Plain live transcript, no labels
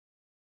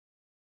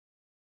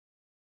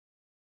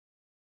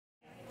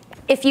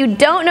If you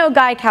don't know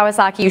Guy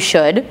Kawasaki, you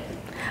should.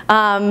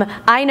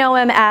 I know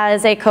him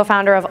as a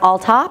co-founder of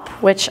Alltop,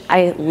 which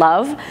I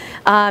love.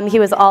 He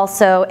was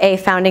also a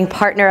founding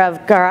partner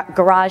of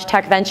Garage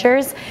Tech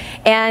Ventures,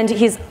 and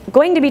he's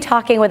going to be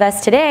talking with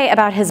us today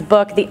about his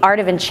book, The Art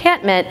of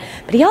Enchantment,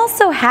 but he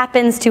also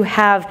happens to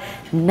have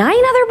 9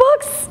 other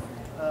books?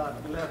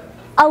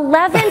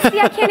 11? See,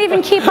 I can't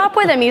even keep up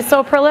with him. He's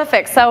so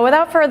prolific. So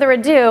without further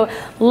ado,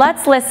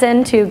 let's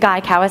listen to Guy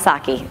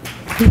Kawasaki.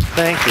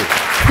 Thank you.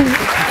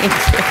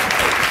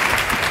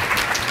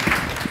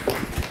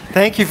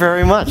 Thank you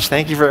very much.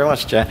 Thank you very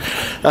much, Jen.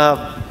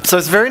 So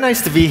it's very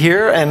nice to be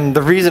here, and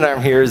the reason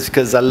I'm here is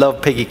because I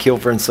love Peggy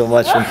Kilburn so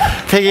much. And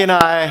Peggy and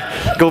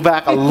I go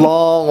back a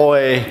long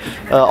way,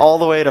 all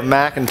the way to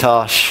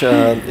Macintosh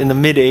in the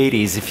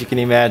mid-'80s, if you can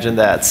imagine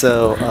that.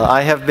 So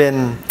I have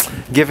been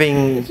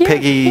giving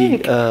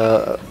Peggy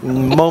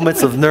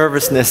moments of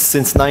nervousness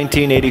since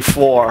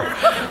 1984.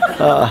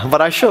 But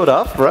I showed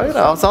up, right?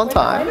 I was on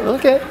time.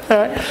 Okay, all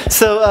right.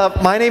 So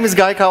my name is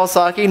Guy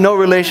Kawasaki, no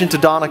relation to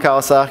Donna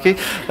Kawasaki,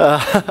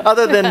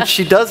 other than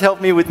she does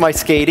help me with my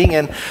skating,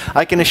 and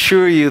I can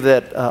assure you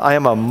that I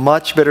am a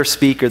much better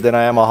speaker than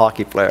I am a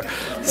hockey player.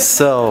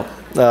 So,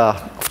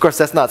 of course,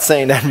 that's not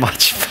saying that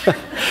much.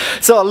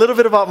 So a little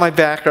bit about my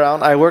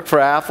background. I worked for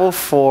Apple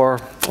for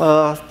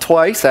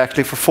twice,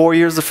 actually, for 4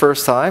 years the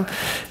first time,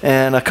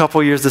 and a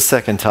couple years the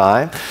second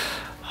time.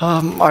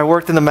 I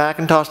worked in the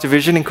Macintosh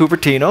division in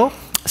Cupertino.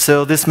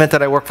 So this meant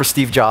that I worked for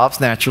Steve Jobs,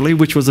 naturally,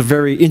 which was a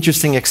very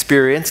interesting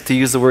experience, to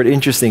use the word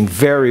interesting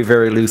very,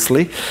 very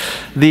loosely.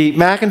 The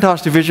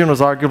Macintosh division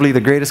was arguably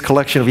the greatest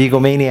collection of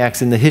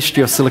egomaniacs in the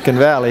history of Silicon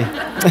Valley.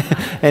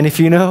 And if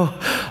you know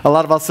a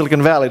lot about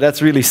Silicon Valley,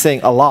 that's really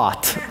saying a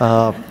lot.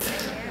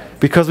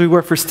 Because we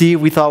worked for Steve,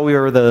 we thought we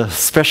were the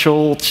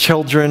special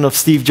children of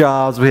Steve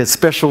Jobs. We had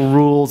special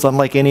rules,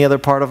 unlike any other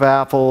part of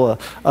Apple,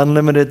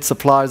 unlimited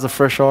supplies of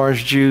fresh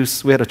orange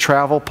juice. We had a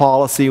travel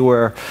policy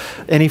where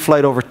any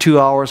flight over 2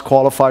 hours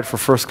qualified for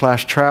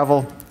first-class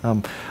travel.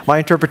 My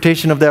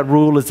interpretation of that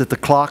rule is that the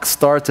clock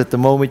starts at the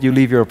moment you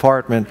leave your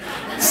apartment.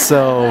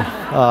 So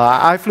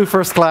I flew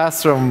first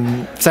class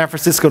from San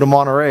Francisco to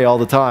Monterey all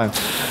the time.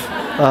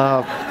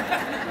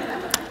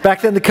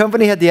 Back then, the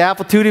company had the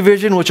Apple II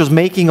division, which was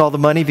making all the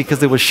money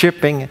because it was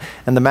shipping,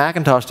 and the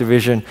Macintosh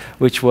division,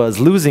 which was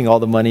losing all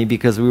the money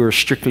because we were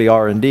strictly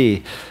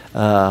R&D.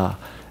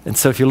 And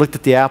so if you looked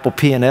at the Apple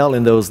P&L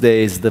in those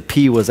days, the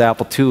P was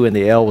Apple II and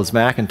the L was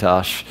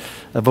Macintosh.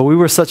 But we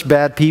were such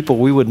bad people,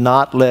 we would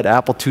not let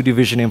Apple II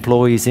division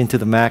employees into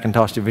the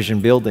Macintosh division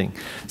building.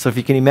 So if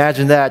you can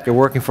imagine that, you're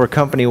working for a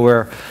company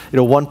where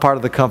one part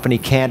of the company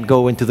can't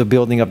go into the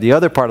building of the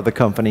other part of the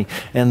company,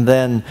 and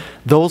then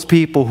those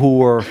people who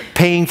were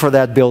paying for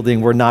that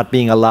building were not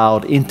being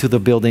allowed into the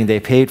building they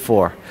paid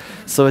for.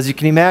 So as you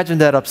can imagine,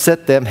 that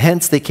upset them.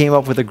 Hence, they came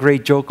up with a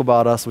great joke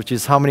about us, which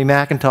is, how many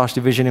Macintosh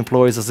division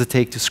employees does it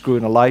take to screw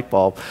in a light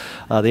bulb?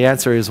 The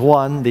answer is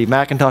 1. The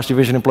Macintosh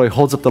division employee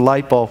holds up the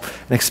light bulb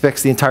and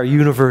expects the entire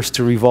universe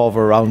to revolve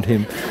around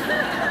him.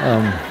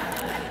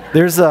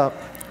 Where's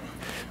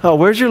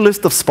your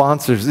list of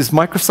sponsors? Is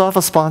Microsoft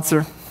a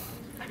sponsor?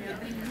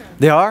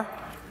 They are?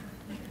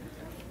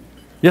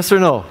 Yes or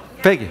no?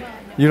 Peggy,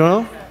 you don't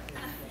know?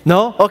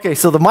 No? Okay,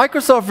 so the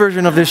Microsoft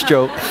version of this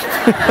joke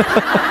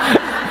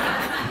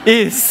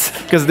is,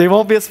 because they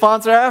won't be a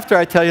sponsor after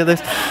I tell you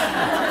this,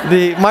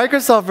 the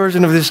Microsoft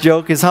version of this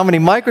joke is, how many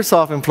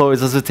Microsoft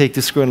employees does it take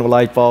to screw in a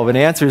light bulb? And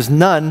the answer is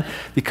none,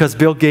 because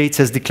Bill Gates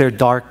has declared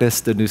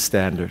darkness the new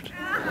standard.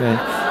 Okay?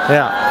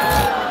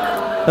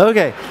 Yeah.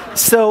 Okay,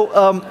 so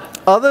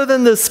other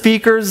than the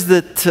speakers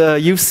that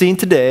you've seen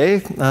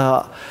today,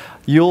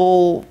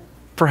 you'll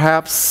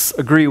perhaps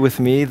agree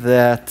with me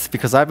that,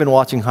 because I've been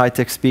watching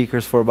high-tech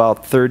speakers for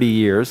about 30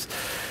 years,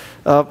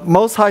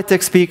 most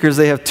high-tech speakers,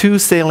 they have 2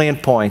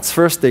 salient points.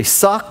 First, they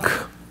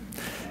suck,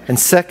 and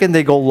second,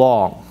 they go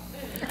long.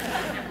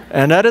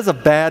 And that is a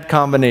bad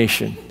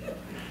combination.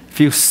 If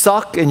you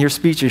suck and your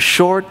speech is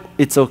short,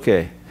 it's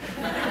okay.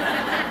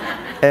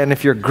 And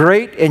if you're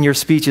great and your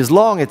speech is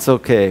long, it's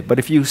okay. But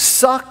if you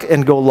suck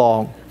and go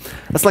long,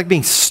 that's like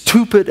being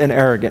stupid and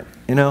arrogant.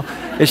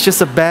 It's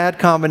just a bad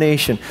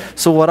combination.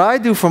 So what I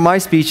do for my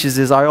speeches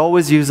is I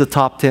always use a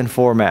top 10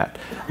 format.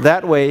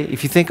 That way,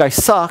 if you think I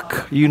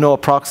suck, you know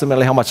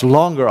approximately how much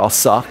longer I'll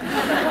suck,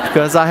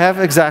 because I have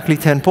exactly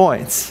 10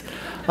 points.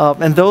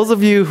 And those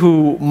of you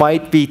who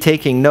might be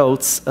taking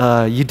notes,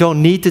 you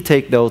don't need to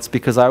take notes,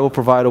 because I will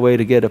provide a way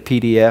to get a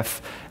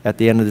PDF at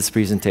the end of this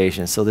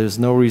presentation. So there's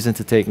no reason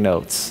to take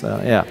notes.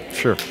 Yeah,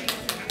 sure.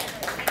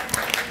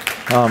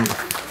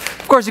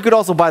 Of course, you could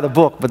also buy the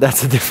book, but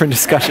that's a different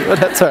discussion. But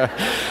that's all right.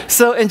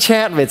 So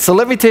Enchantment. So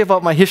let me tell you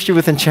about my history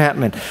with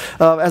Enchantment.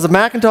 As a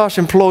Macintosh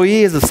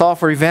employee, as a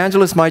software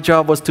evangelist, my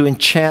job was to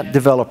enchant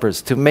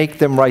developers, to make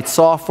them write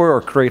software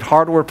or create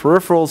hardware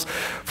peripherals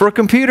for a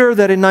computer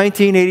that in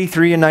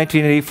 1983 and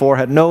 1984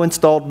 had no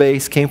installed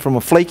base, came from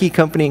a flaky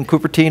company in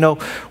Cupertino,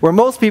 where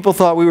most people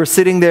thought we were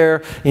sitting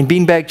there in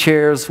beanbag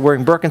chairs,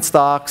 wearing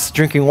Birkenstocks,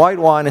 drinking white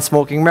wine, and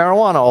smoking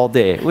marijuana all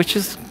day, which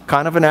is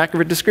kind of an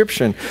accurate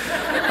description.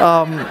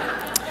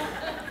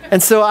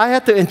 And so I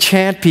had to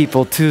enchant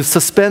people to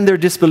suspend their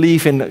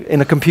disbelief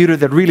in a computer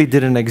that really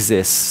didn't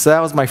exist. So that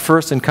was my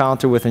first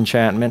encounter with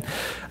enchantment.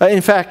 In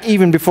fact,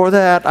 even before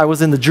that, I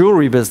was in the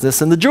jewelry business.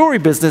 And the jewelry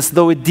business,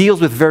 though it deals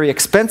with very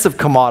expensive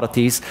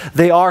commodities,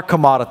 they are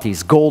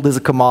commodities. Gold is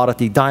a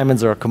commodity,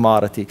 diamonds are a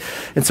commodity.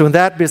 And so in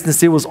that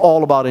business, it was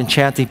all about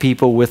enchanting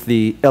people with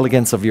the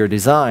elegance of your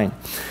design.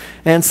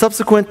 And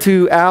subsequent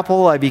to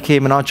Apple, I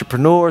became an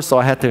entrepreneur, so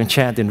I had to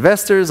enchant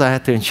investors, I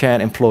had to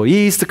enchant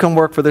employees to come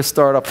work for this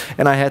startup,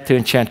 and I had to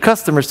enchant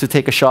customers to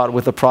take a shot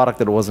with a product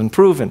that wasn't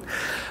proven.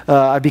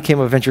 I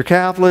became a venture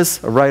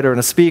capitalist, a writer, and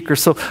a speaker.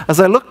 So as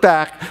I look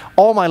back,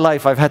 all my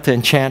life I've had to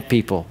enchant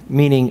people,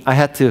 meaning I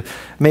had to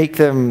make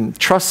them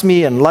trust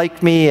me and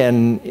like me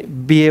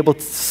and be able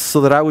to,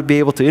 so that I would be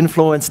able to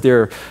influence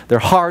their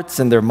hearts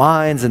and their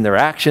minds and their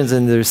actions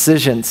and their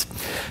decisions.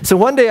 So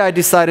one day I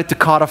decided to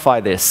codify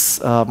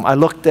this. I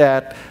looked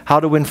at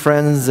How to Win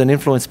Friends and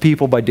Influence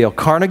People by Dale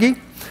Carnegie.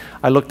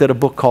 I looked at a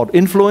book called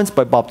Influence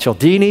by Bob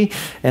Cialdini,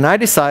 and I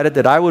decided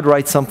that I would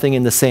write something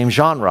in the same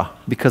genre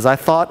because I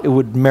thought it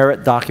would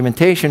merit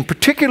documentation,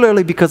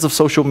 particularly because of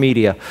social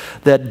media.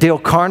 That Dale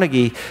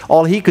Carnegie,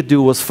 all he could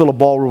do was fill a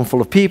ballroom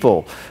full of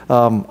people.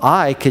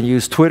 I can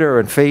use Twitter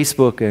and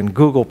Facebook and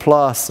Google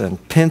Plus and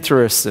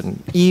Pinterest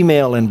and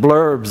email and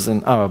blurbs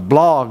and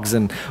blogs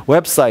and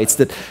websites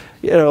that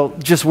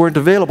just weren't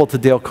available to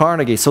Dale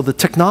Carnegie. So the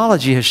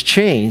technology has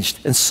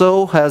changed, and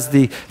so has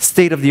the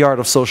state-of-the-art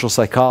of social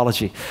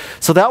psychology.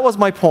 So that was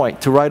my point,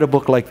 to write a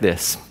book like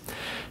this.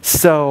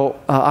 So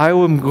I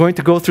am going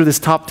to go through this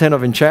top 10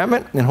 of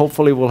enchantment, and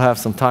hopefully we'll have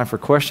some time for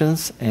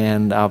questions,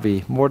 and I'll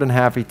be more than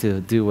happy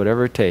to do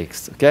whatever it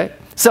takes, okay?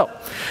 So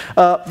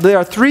there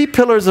are 3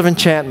 pillars of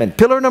enchantment.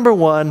 Pillar number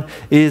 1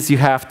 is you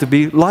have to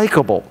be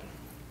likable.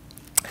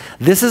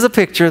 This is a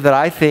picture that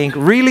I think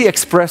really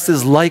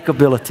expresses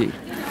likability.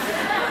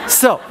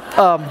 So,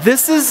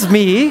 this is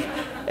me,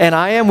 and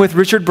I am with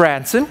Richard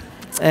Branson.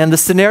 And the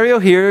scenario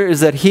here is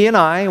that he and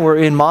I were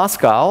in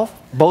Moscow,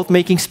 both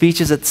making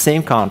speeches at the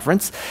same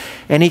conference.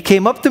 And he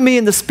came up to me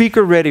in the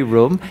speaker ready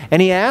room,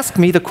 and he asked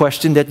me the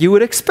question that you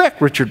would expect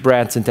Richard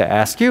Branson to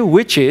ask you,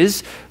 which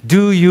is,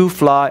 do you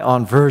fly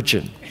on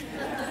Virgin?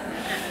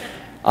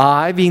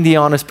 I, being the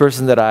honest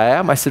person that I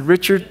am, I said,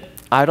 Richard,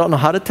 I don't know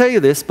how to tell you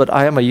this, but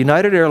I am a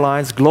United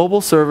Airlines global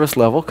service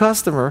level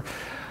customer.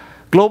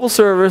 Global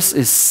service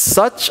is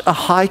such a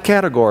high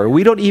category.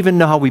 We don't even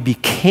know how we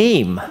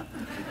became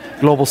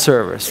global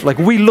service. Like,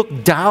 we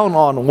look down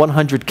on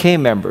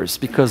 100K members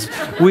because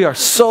we are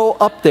so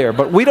up there,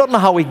 but we don't know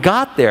how we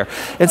got there.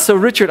 And so,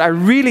 Richard, I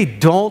really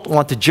don't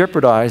want to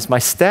jeopardize my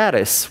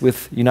status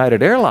with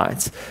United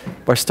Airlines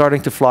by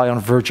starting to fly on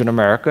Virgin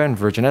America and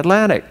Virgin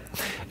Atlantic.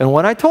 And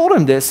when I told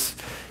him this,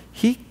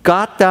 he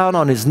got down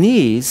on his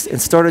knees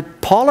and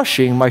started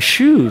polishing my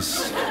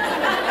shoes.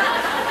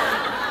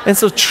 And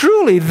so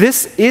truly,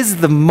 this is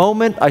the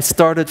moment I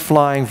started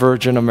flying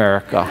Virgin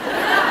America.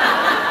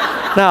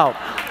 Now,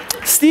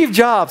 Steve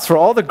Jobs, for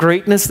all the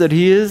greatness that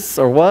he is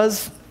or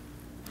was,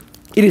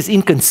 it is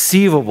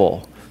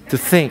inconceivable to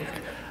think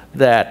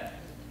that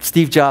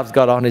Steve Jobs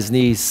got on his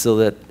knees so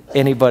that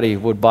anybody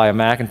would buy a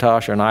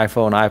Macintosh or an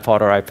iPhone,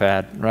 iPod, or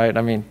iPad, right?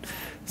 I mean,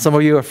 some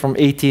of you are from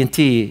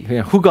AT&T.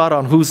 Who got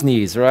on whose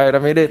knees, right? I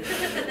mean,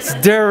 it's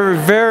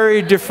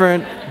very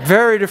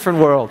different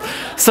world.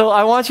 So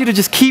I want you to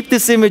just keep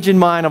this image in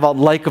mind about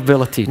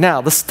likability.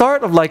 Now, the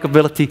start of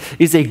likability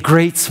is a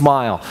great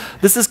smile.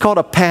 This is called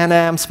a Pan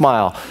Am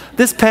smile.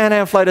 This Pan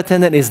Am flight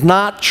attendant is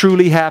not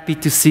truly happy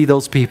to see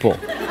those people,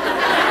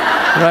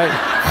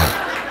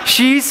 right?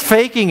 She's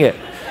faking it.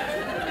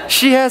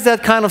 She has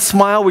that kind of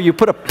smile where you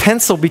put a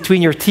pencil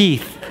between your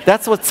teeth.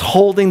 That's what's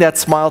holding that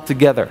smile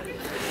together.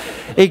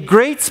 A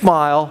great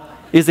smile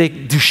is a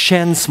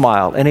Duchenne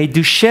smile, and a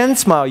Duchenne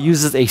smile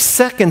uses a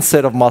second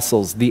set of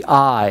muscles, the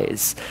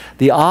eyes.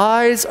 The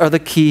eyes are the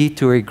key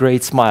to a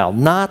great smile,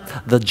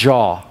 not the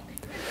jaw.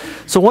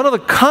 So one of the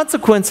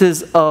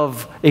consequences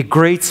of a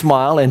great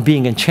smile and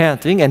being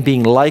enchanting and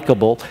being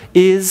likable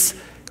is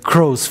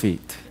crow's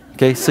feet.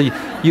 Okay, so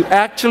you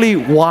actually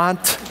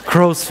want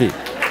crow's feet.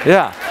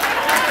 Yeah.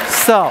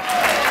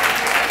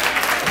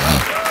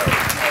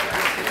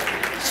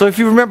 So if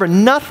you remember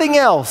nothing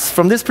else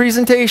from this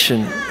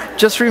presentation,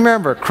 just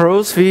remember,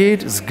 crow's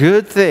feet is a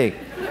good thing.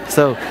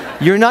 So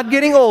you're not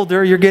getting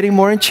older, you're getting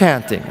more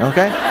enchanting,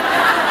 okay?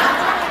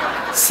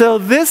 So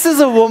this is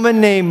a woman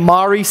named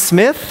Mari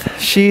Smith.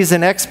 She's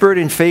an expert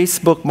in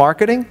Facebook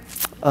marketing.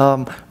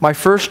 My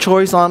first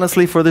choice,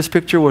 honestly, for this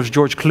picture was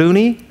George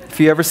Clooney. If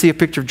you ever see a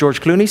picture of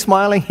George Clooney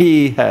smiling,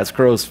 he has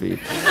crow's feet.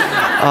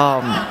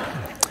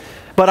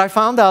 But I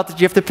found out that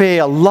you have to pay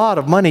a lot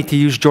of money to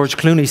use George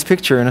Clooney's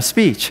picture in a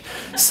speech.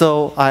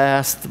 So I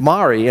asked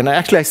Mari, and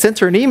actually I sent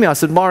her an email. I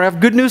said, Mari, I have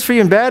good news for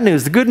you and bad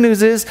news. The good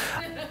news is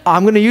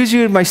I'm going to use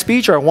you in my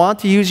speech, or I want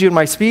to use you in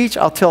my speech.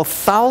 I'll tell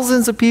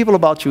thousands of people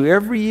about you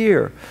every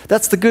year.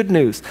 That's the good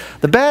news.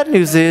 The bad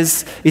news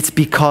is it's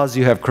because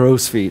you have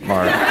crow's feet,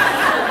 Mari.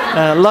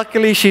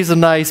 Luckily, she's a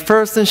nice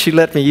person. She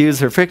let me use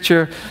her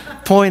picture.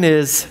 Point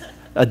is,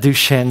 a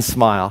Duchenne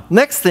smile.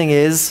 Next thing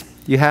is,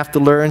 You have to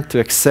learn to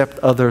accept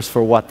others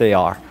for what they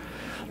are,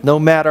 no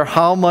matter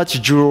how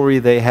much jewelry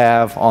they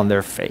have on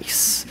their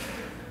face.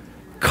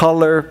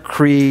 Color,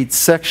 creed,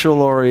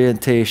 sexual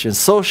orientation,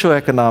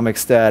 socioeconomic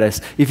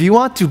status. If you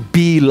want to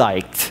be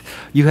liked,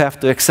 you have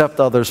to accept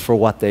others for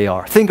what they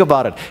are. Think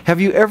about it. Have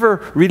you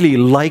ever really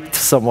liked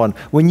someone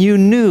when you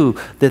knew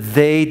that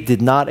they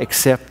did not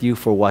accept you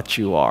for what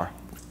you are?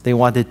 They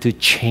wanted to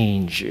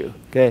change you.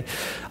 Okay.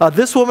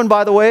 This woman,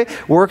 by the way,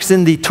 works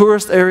in the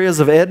tourist areas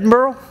of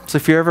Edinburgh. So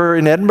if you're ever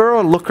in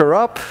Edinburgh, look her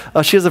up.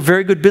 She has a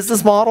very good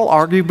business model,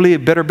 arguably a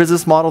better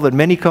business model than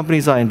many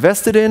companies I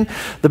invested in.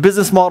 The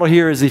business model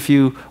here is if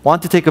you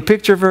want to take a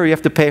picture of her, you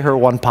have to pay her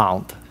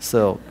 £1.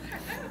 So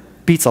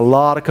beats a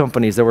lot of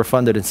companies that were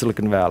funded in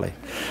Silicon Valley.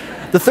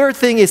 The third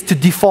thing is to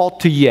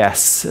default to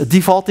yes.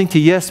 Defaulting to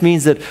yes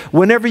means that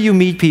whenever you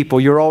meet people,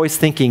 you're always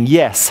thinking,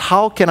 yes,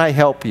 how can I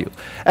help you?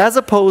 As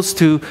opposed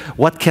to,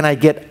 what can I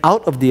get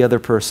out of the other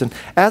person?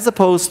 As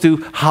opposed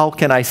to, how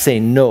can I say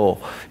no?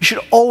 You should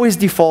always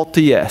default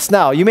to yes.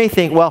 Now, you may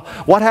think, well,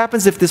 what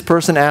happens if this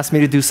person asks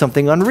me to do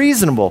something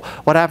unreasonable?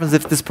 What happens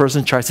if this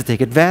person tries to take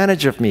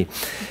advantage of me?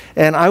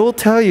 And I will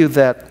tell you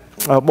that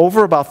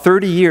over about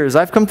 30 years,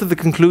 I've come to the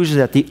conclusion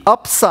that the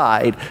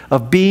upside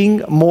of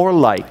being more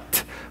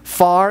liked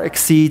far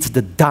exceeds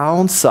the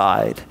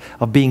downside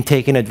of being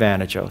taken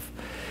advantage of.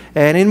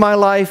 And in my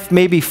life,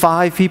 maybe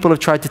 5 people have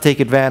tried to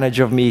take advantage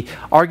of me.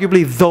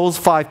 Arguably, those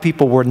 5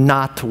 people were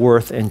not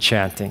worth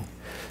enchanting.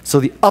 So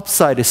the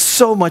upside is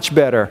so much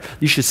better.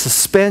 You should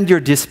suspend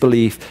your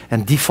disbelief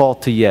and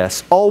default to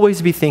yes.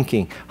 Always be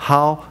thinking,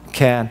 how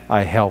can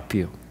I help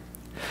you?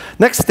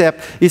 Next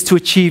step is to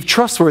achieve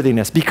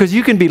trustworthiness, because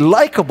you can be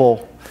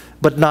likable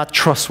but not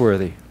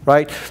trustworthy.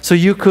 Right? So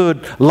you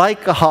could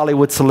like a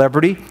Hollywood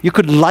celebrity, you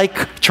could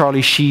like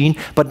Charlie Sheen,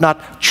 but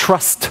not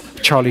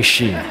trust Charlie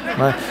Sheen.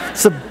 Right?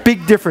 It's a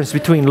big difference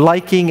between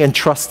liking and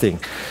trusting.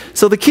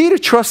 So the key to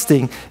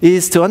trusting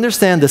is to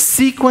understand the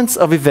sequence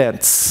of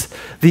events.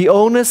 The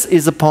onus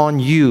is upon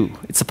you,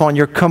 it's upon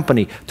your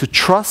company to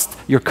trust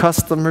your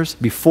customers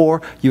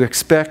before you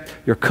expect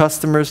your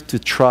customers to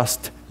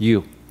trust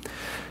you.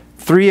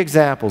 3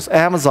 examples.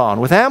 Amazon.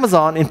 With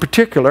Amazon in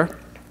particular,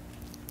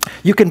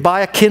 you can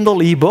buy a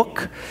Kindle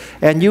ebook,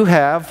 and you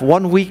have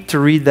 1 week to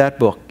read that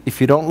book.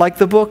 If you don't like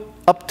the book,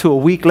 up to a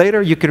week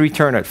later, you can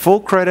return it. Full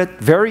credit,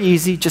 very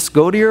easy. Just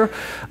go to your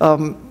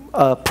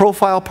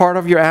profile part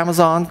of your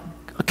Amazon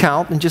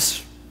account and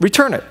just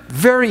return it.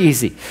 Very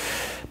easy.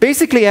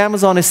 Basically,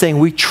 Amazon is saying,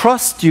 we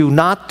trust you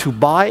not to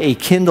buy a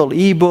Kindle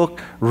ebook,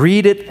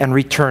 read it, and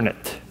return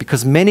it.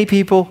 Because many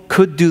people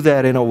could do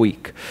that in a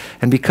week.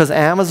 And because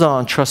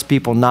Amazon trusts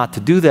people not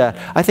to do that,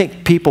 I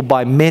think people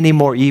buy many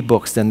more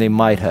ebooks than they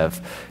might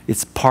have.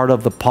 It's part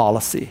of the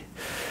policy.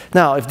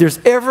 Now, if there's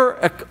ever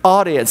an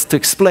audience to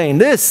explain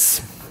this,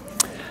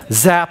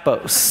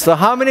 Zappos. So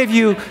how many of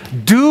you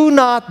do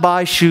not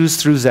buy shoes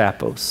through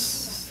Zappos?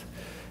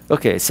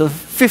 Okay, so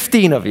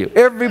 15 of you.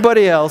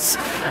 Everybody else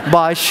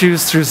buys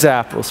shoes through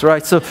Zappos,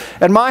 right? So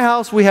at my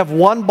house, we have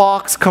 1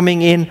 box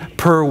coming in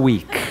per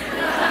week.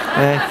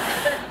 Okay?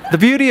 The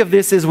beauty of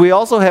this is we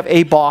also have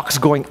a box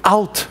going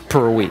out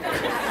per week.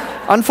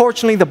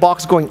 Unfortunately, the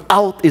box going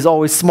out is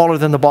always smaller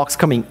than the box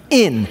coming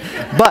in.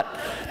 But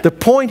the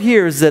point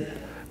here is that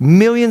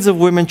millions of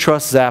women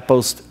trust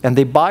Zappos, and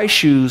they buy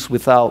shoes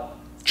without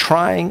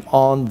trying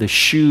on the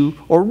shoe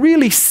or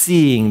really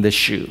seeing the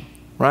shoe,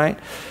 right?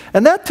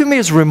 And that to me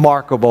is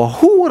remarkable.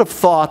 Who would have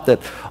thought that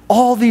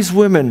all these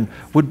women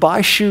would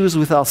buy shoes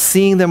without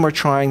seeing them or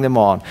trying them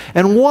on?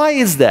 And why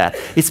is that?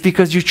 It's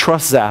because you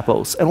trust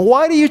Zappos. And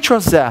why do you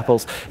trust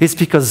Zappos? It's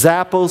because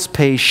Zappos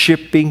pays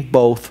shipping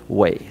both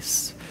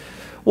ways.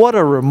 What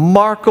a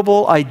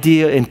remarkable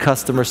idea in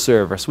customer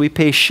service. We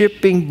pay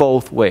shipping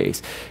both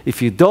ways.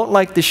 If you don't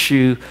like the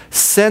shoe,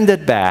 send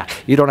it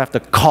back. You don't have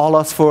to call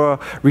us for a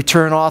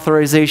return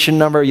authorization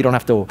number. You don't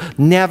have to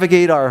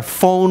navigate our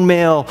phone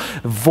mail,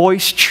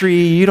 voice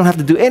tree. You don't have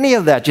to do any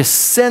of that. Just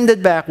send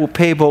it back. We'll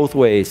pay both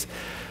ways.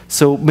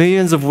 So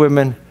millions of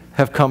women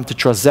have come to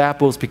trust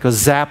Zappos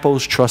because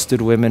Zappos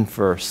trusted women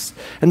first.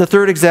 And the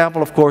third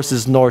example, of course,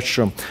 is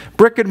Nordstrom.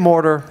 Brick and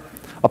mortar,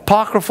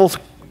 apocryphal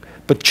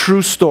but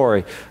true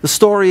story. The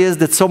story is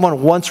that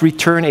someone once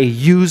returned a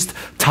used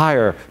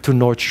tire to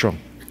Nordstrom.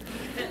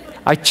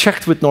 I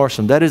checked with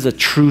Nordstrom. That is a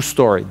true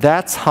story.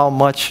 That's how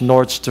much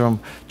Nordstrom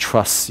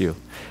trusts you.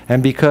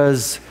 And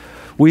because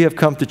we have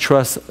come to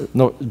trust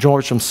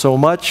Nordstrom so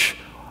much,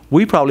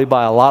 we probably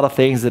buy a lot of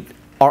things that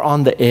are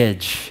on the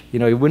edge. You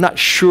know, we're not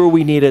sure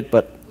we need it,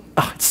 but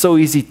it's so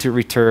easy to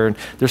return.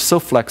 They're so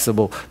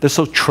flexible. They're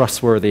so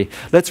trustworthy.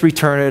 Let's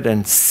return it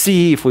and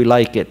see if we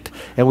like it.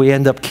 And we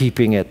end up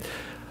keeping it.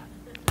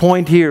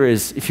 Point here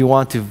is, if you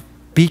want to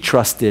be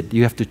trusted,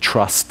 you have to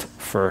trust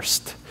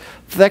first.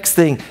 The next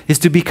thing is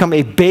to become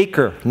a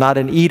baker, not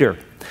an eater.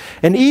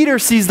 An eater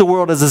sees the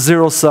world as a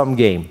zero-sum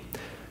game.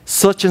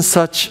 Such and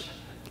such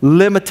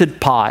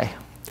limited pie.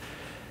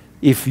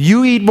 If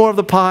you eat more of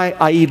the pie,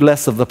 I eat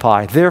less of the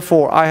pie.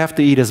 Therefore, I have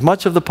to eat as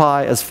much of the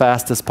pie as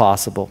fast as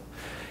possible.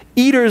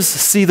 Eaters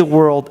see the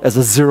world as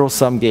a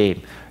zero-sum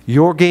game.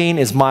 Your gain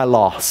is my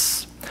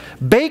loss.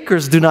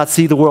 Bakers do not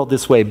see the world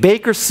this way.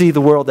 Bakers see the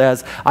world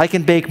as, I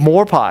can bake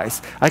more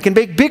pies. I can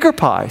bake bigger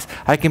pies.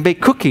 I can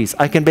bake cookies.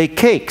 I can bake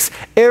cakes.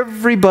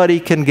 Everybody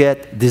can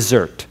get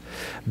dessert.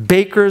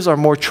 Bakers are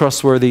more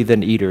trustworthy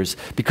than eaters,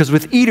 because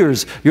with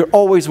eaters, you're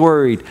always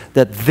worried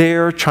that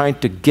they're trying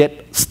to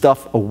get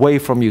stuff away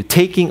from you,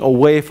 taking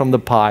away from the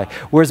pie.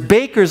 Whereas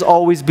bakers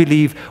always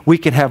believe we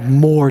can have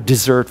more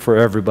dessert for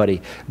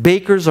everybody.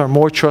 Bakers are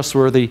more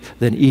trustworthy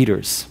than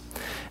eaters.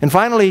 And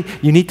finally,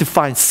 you need to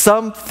find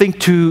something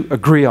to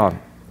agree on.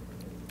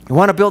 You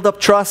want to build up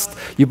trust?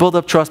 You build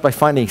up trust by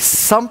finding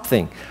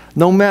something,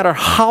 no matter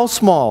how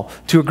small,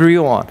 to agree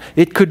on.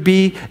 It could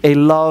be a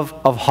love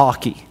of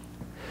hockey.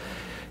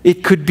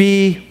 It could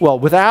be, well,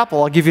 with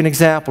Apple, I'll give you an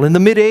example. In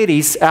the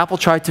mid-'80s, Apple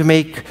tried to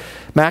make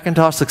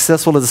Macintosh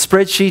successful as a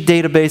spreadsheet,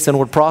 database, and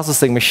word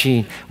processing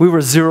machine. We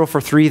were 0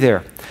 for 3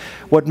 there.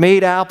 What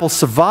made Apple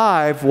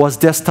survive was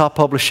desktop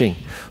publishing.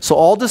 So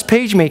Aldous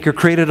PageMaker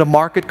created a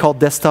market called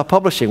desktop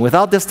publishing.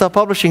 Without desktop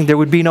publishing, there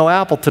would be no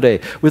Apple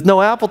today. With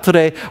no Apple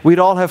today, we'd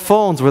all have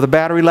phones where the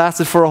battery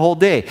lasted for a whole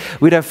day.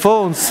 We'd have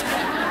phones,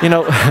 you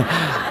know,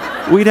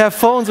 we'd have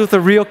phones with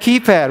a real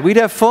keypad. We'd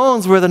have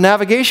phones where the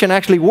navigation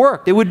actually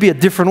worked. It would be a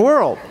different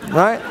world,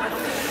 right?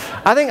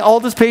 I think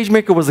Aldous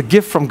PageMaker was a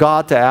gift from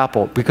God to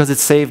Apple because it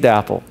saved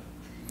Apple.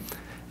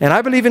 And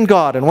I believe in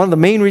God, and one of the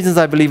main reasons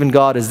I believe in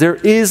God is there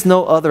is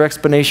no other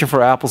explanation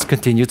for Apple's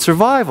continued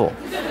survival.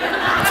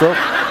 So,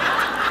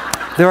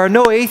 there are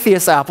no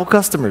atheist Apple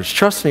customers.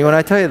 Trust me when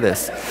I tell you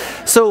this.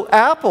 So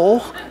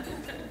Apple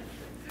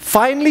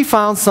finally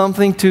found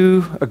something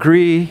to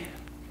agree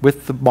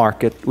with the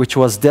market, which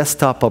was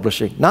desktop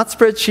publishing. Not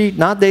spreadsheet,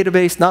 not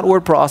database, not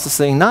word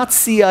processing, not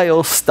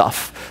CIO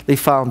stuff. They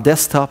found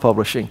desktop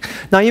publishing.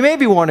 Now you may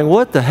be wondering,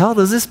 what the hell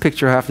does this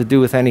picture have to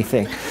do with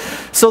anything?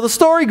 So the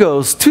story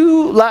goes,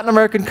 2 Latin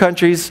American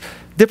countries,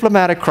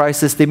 diplomatic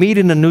crisis, they meet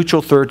in a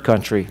neutral third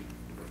country.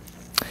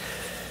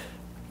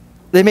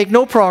 They make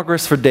no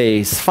progress for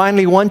days.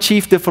 Finally, one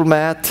chief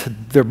diplomat,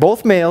 they're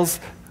both males,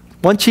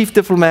 one chief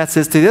diplomat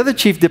says to the other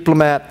chief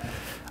diplomat,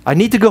 I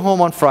need to go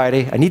home on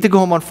Friday. I need to go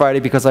home on Friday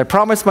because I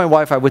promised my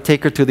wife I would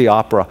take her to the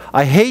opera.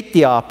 I hate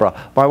the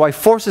opera. My wife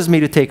forces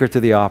me to take her to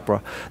the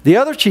opera. The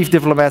other chief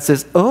diplomat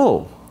says,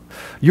 oh,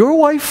 your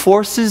wife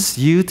forces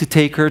you to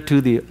take her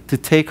to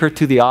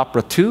the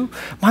opera too?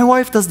 My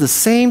wife does the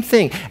same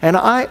thing, and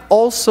I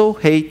also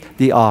hate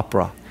the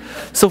opera.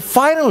 So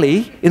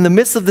finally, in the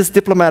midst of this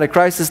diplomatic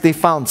crisis, they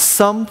found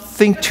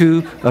something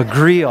to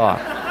agree on.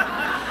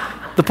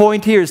 The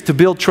point here is to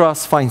build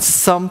trust, find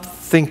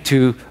something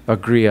to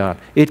agree on.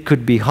 It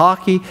could be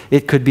hockey,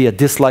 it could be a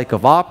dislike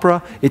of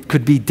opera, it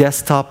could be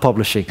desktop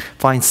publishing.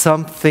 Find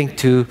something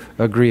to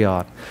agree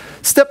on.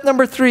 Step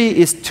number 3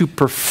 is to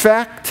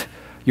perfect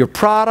your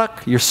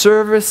product, your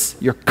service,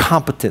 your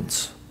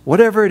competence,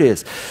 whatever it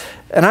is.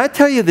 And I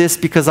tell you this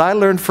because I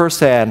learned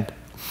firsthand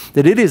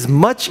that it is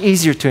much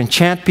easier to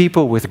enchant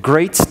people with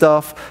great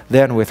stuff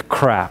than with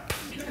crap.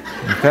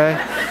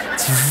 Okay?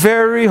 It's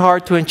very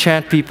hard to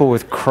enchant people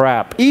with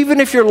crap,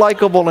 even if you're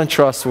likable and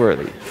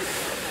trustworthy.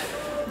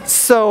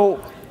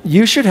 So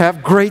you should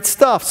have great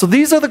stuff. So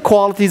these are the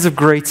qualities of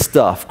great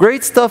stuff.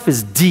 Great stuff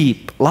is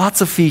deep,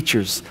 lots of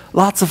features,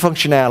 lots of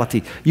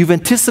functionality. You've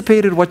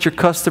anticipated what your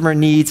customer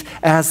needs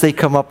as they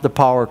come up the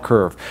power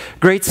curve.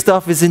 Great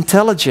stuff is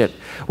intelligent.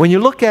 When you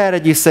look at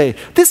it, you say,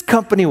 this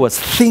company was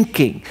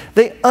thinking.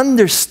 They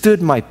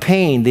understood my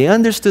pain. They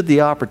understood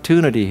the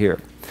opportunity here.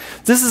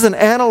 This is an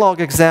analog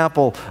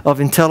example of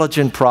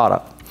intelligent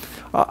product.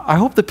 I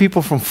hope the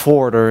people from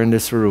Ford are in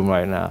this room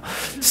right now.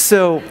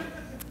 So,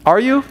 are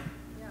you?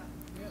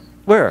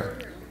 Where?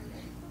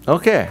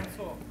 Okay.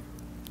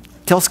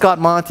 Tell Scott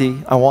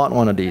Monty I want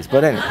one of these.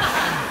 But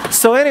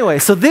anyway.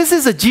 So this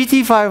is a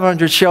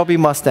GT500 Shelby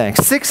Mustang,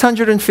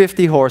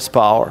 650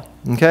 horsepower.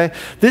 Okay?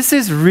 This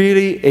is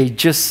really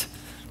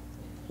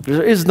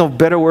there is no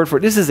better word for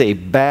it. This is a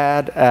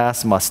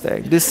badass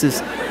Mustang. This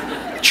is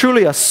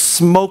truly a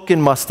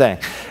smoking Mustang.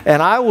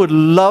 And I would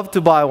love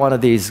to buy one of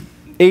these.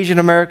 Asian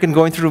American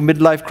going through a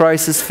midlife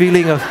crisis,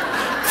 feelings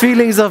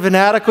of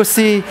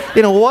inadequacy.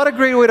 You know, what a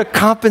great way to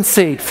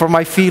compensate for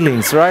my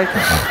feelings, right?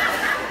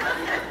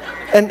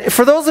 And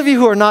for those of you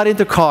who are not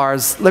into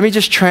cars, let me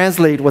just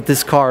translate what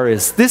this car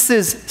is. This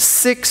is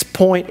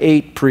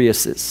 6.8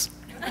 Priuses.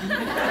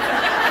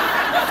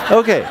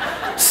 Okay,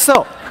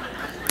 so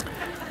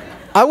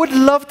I would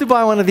love to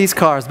buy one of these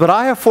cars, but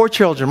I have 4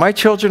 children. My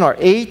children are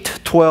 8,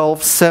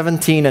 12,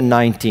 17, and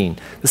 19.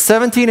 The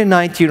 17 and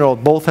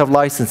 19-year-old both have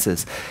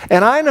licenses.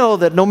 And I know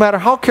that no matter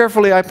how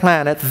carefully I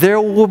plan it, there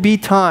will be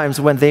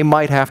times when they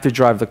might have to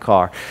drive the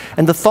car.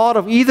 And the thought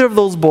of either of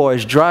those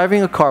boys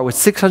driving a car with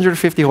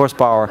 650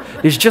 horsepower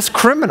is just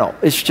criminal.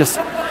 It's just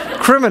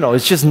criminal.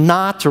 It's just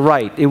not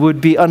right. It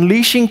would be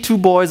unleashing 2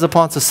 boys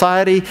upon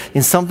society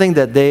in something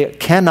that they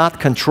cannot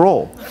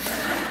control.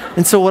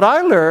 And so what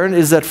I learned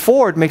is that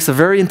Ford makes a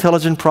very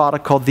intelligent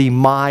product called the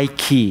My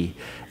Key.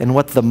 And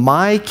what the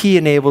My Key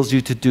enables you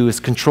to do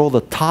is control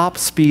the top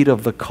speed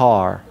of the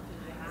car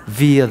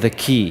via the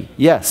key.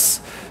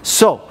 Yes.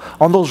 So,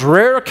 on those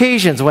rare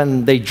occasions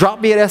when they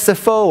drop me at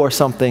SFO or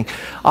something,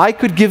 I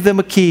could give them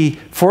a key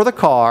for the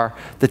car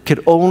that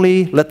could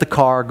only let the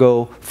car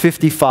go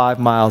 55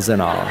 miles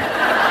an hour.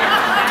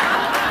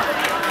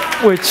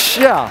 Which,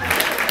 yeah.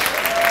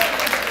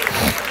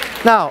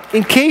 Now,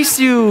 in case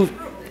you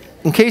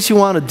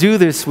want to do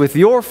this with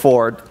your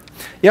Ford,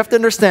 you have to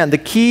understand the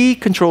key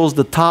controls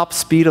the top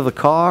speed of the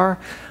car,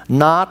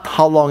 not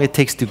how long it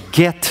takes to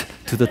get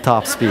to the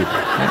top speed.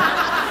 Right?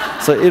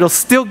 So it'll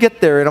still get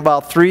there in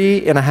about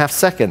 3.5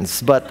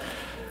 seconds, but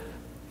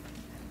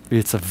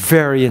it's a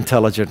very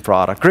intelligent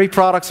product. Great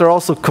products are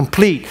also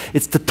complete.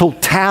 It's the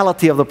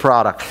totality of the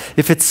product.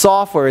 If it's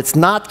software, it's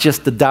not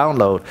just the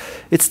download.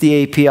 It's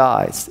the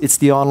APIs. It's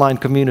the online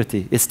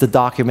community. It's the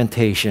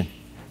documentation.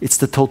 It's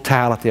the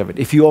totality of it.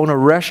 If you own a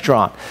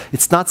restaurant,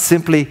 it's not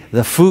simply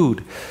the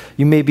food.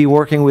 You may be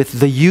working with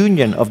the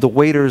union of the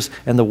waiters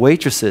and the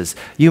waitresses.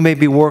 You may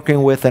be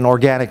working with an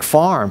organic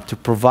farm to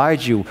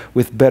provide you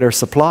with better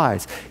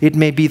supplies. It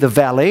may be the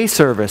valet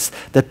service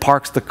that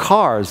parks the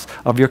cars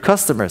of your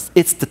customers.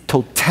 It's the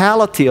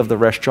totality of the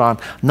restaurant,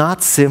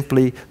 not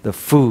simply the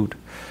food.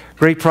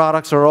 Great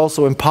products are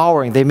also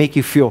empowering. They make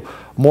you feel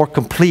more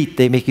complete.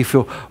 They make you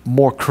feel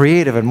more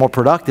creative and more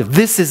productive.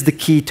 This is the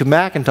key to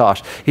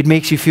Macintosh. It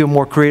makes you feel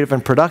more creative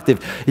and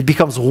productive. It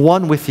becomes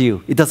one with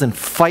you. It doesn't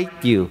fight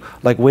you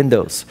like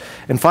Windows.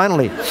 And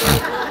finally,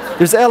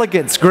 there's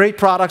elegance. Great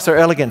products are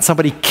elegant.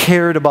 Somebody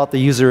cared about the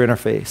user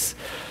interface.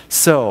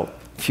 So,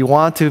 if you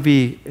want to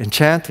be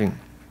enchanting,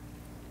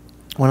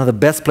 one of the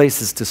best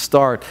places to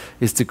start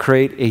is to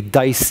create a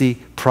dicey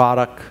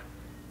product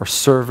or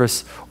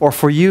service, or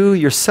for you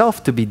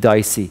yourself to be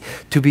dicey,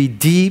 to be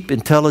deep,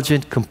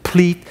 intelligent,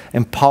 complete,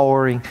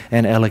 empowering,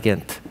 and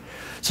elegant.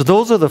 So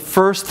those are the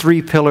first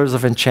 3 pillars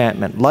of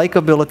enchantment: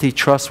 likability,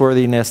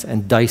 trustworthiness,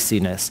 and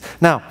diciness.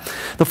 Now,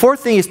 the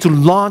fourth thing is to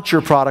launch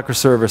your product or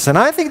service. And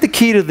I think the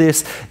key to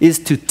this is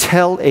to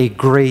tell a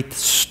great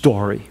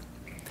story.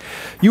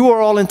 You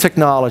are all in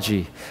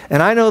technology,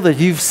 and I know that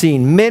you've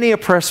seen many a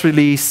press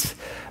release,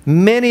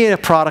 many a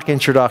product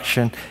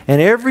introduction, and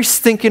every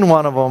stinking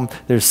one of them,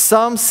 there's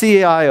some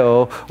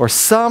CIO or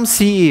some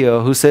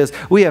CEO who says,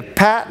 we have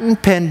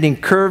patent pending,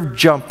 curve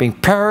jumping,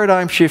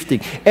 paradigm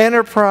shifting,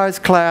 enterprise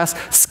class,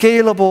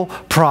 scalable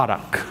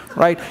product,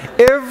 right?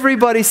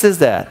 Everybody says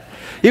that.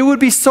 It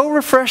would be so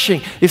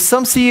refreshing if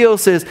some CEO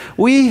says,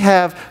 we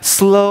have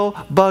slow,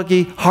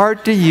 buggy,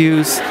 hard to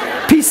use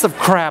piece of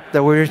crap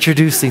that we're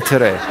introducing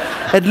today.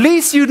 At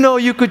least you know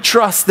you could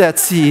trust that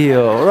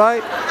CEO,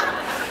 right?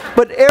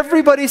 But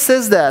everybody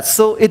says that,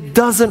 so it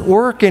doesn't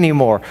work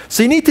anymore.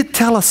 So you need to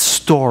tell a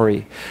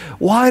story.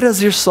 Why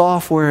does your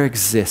software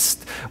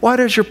exist? Why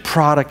does your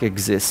product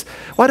exist?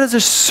 Why does your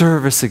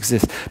service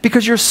exist?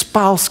 Because your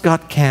spouse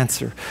got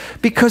cancer.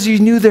 Because you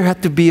knew there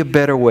had to be a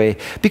better way.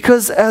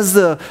 Because as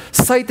the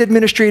site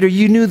administrator,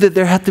 you knew that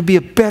there had to be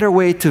a better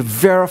way to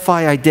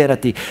verify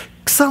identity.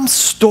 Some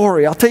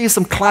story. I'll tell you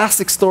some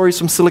classic stories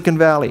from Silicon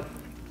Valley.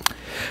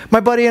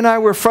 My buddy and I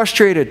were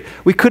frustrated.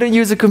 We couldn't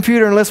use a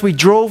computer unless we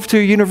drove to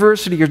a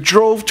university or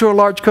drove to a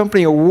large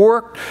company or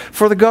worked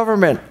for the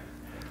government.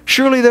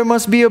 Surely there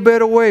must be a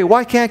better way.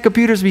 Why can't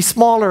computers be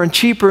smaller and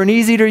cheaper and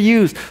easier to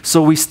use?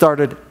 So we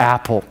started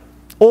Apple.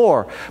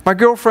 Or my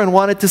girlfriend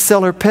wanted to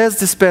sell her Pez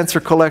dispenser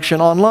collection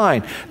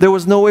online. There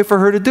was no way for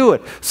her to do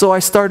it. So I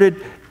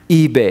started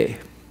eBay.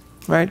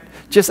 Right?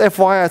 Just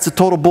FYI, it's a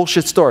total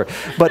bullshit story.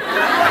 But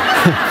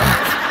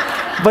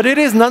but it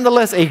is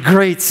nonetheless a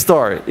great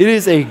story. It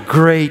is a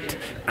great,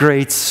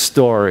 great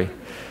story.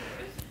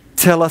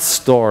 Tell a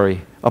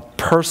story, a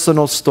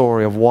personal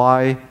story of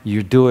why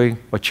you're doing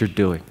what you're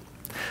doing.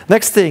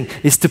 Next thing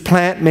is to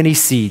plant many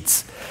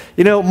seeds.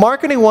 You know,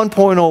 marketing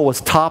 1.0 was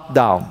top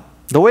down.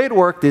 The way it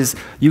worked is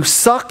you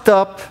sucked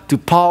up to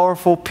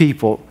powerful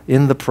people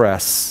in the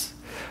press.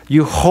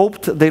 You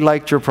hoped they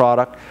liked your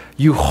product.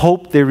 You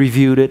hoped they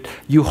reviewed it.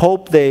 You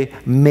hoped they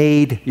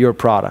made your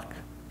product.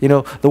 You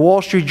know, the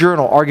Wall Street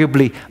Journal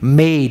arguably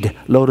made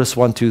Lotus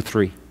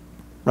 1-2-3,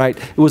 right?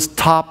 It was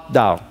top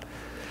down.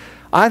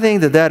 I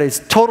think that that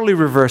is totally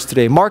reversed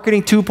today.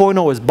 Marketing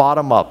 2.0 is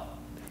bottom up.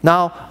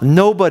 Now,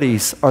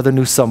 nobodies are the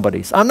new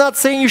somebodies. I'm not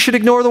saying you should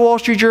ignore the Wall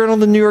Street Journal,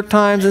 the New York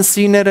Times, and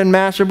CNET, and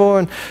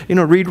Mashable,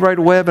 and Read, Write,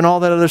 Web, and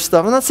all that other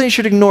stuff. I'm not saying you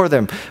should ignore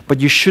them,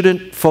 but you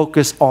shouldn't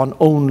focus on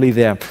only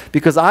them.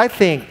 Because I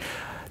think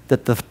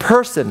that the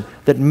person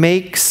that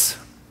makes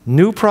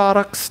new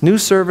products, new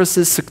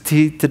services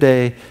succeed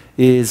today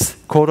is,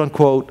 quote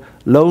unquote,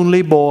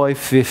 Lonely Boy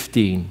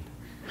 15.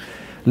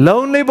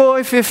 Lonely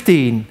Boy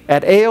 15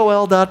 at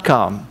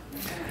AOL.com.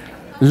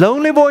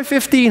 Lonely Boy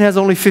 15 has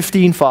only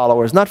 15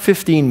 followers, not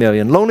 15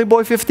 million. Lonely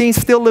Boy 15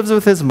 still lives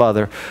with his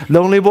mother.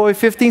 Lonely Boy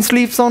 15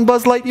 sleeps on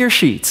Buzz Lightyear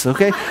sheets,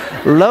 okay?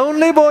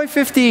 Lonely Boy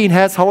 15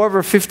 has,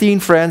 however, 15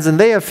 friends, and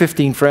they have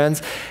 15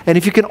 friends. And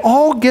if you can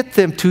all get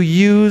them to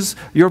use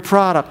your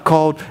product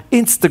called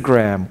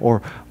Instagram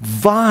or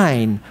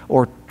Vine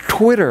or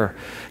Twitter,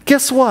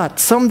 guess what?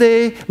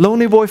 Someday,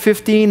 Lonely Boy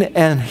 15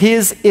 and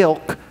his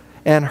ilk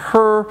and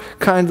her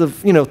kind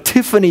of,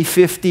 Tiffany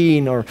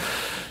 15 or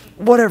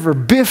whatever,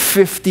 Biff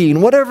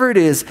 15, whatever it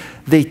is,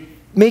 they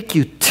make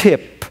you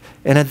tip.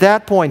 And at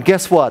that point,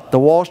 guess what? The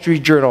Wall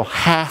Street Journal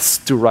has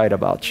to write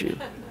about you.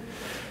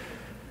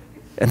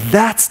 And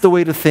that's the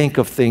way to think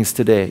of things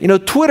today. You know,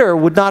 Twitter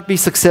would not be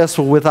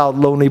successful without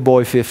Lonely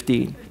Boy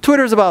 15.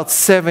 Twitter's about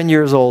 7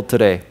 years old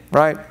today,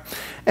 right?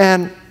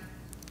 And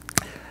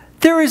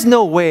there is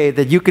no way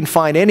that you can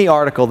find any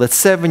article that's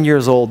 7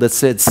 years old that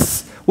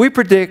says, we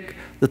predict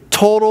the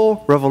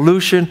total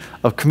revolution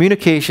of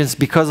communications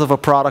because of a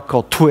product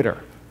called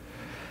Twitter.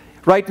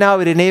 Right now,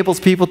 it enables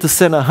people to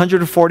send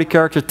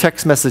 140-character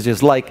text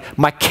messages like,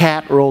 my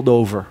cat rolled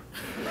over.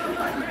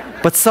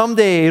 But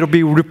someday it'll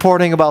be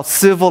reporting about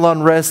civil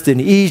unrest in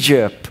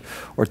Egypt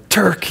or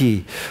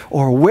Turkey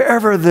or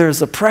wherever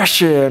there's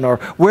oppression or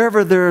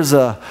wherever there's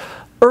a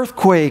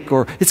earthquake,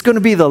 or it's going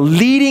to be the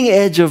leading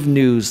edge of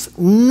news.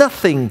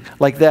 Nothing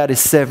like that is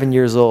 7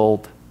 years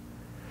old.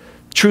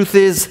 Truth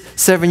is,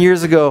 7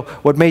 years ago,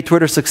 what made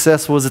Twitter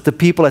successful was that the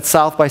people at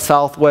South by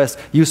Southwest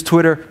used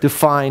Twitter to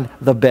find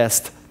the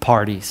best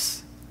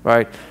parties.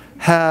 Right?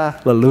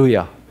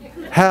 Hallelujah.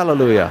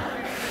 Hallelujah.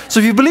 So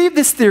if you believe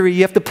this theory,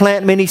 you have to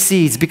plant many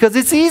seeds, because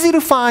it's easy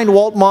to find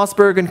Walt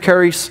Mossberg and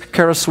Kara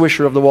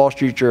Swisher of the Wall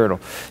Street Journal.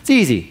 It's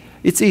easy.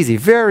 It's easy.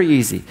 Very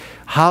easy.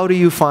 How do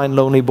you find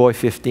Lonely Boy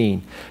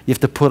 15? You have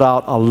to put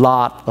out a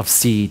lot of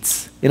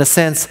seeds. In a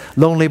sense,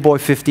 Lonely Boy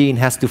 15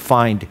 has to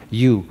find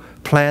you.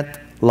 Plant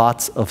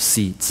lots of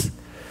seeds.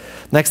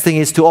 Next thing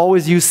is to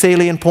always use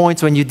salient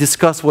points when you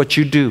discuss what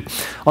you do.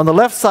 On the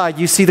left side,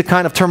 you see the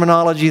kind of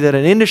terminology that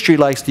an industry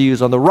likes to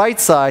use. On the right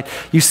side,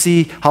 you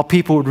see how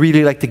people would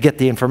really like to get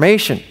the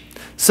information.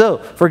 So,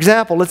 for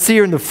example, let's say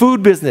you're in the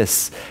food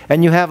business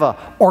and you have an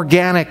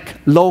organic,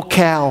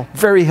 low-cal,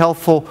 very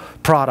healthful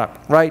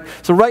product, right?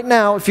 So right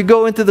now, if you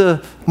go into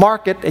the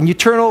market and you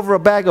turn over a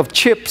bag of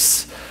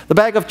chips, the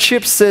bag of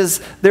chips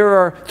says there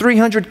are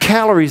 300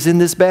 calories in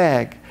this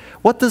bag.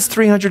 What does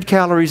 300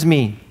 calories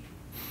mean?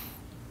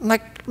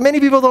 Like,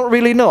 many people don't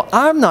really know.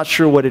 I'm not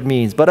sure what it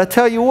means, but I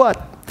tell you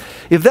what.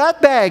 If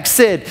that bag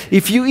said,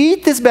 if you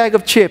eat this bag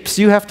of chips,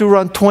 you have to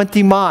run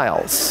 20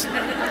 miles,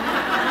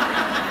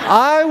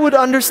 I would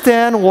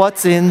understand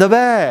what's in the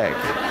bag.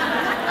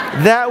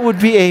 That would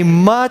be a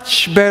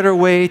much better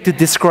way to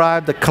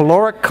describe the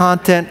caloric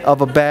content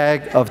of a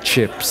bag of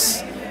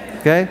chips.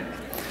 Okay?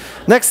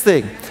 Next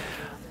thing.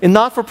 In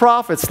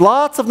not-for-profits,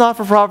 lots of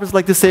not-for-profits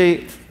like to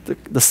say,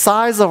 the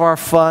size of our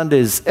fund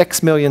is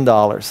X million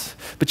dollars.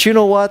 But you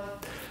know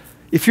what?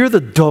 If you're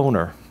the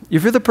donor,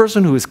 if you're the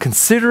person who is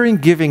considering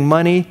giving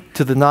money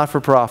to the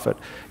not-for-profit,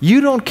 you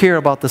don't care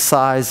about the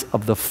size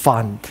of the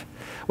fund.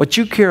 What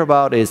you care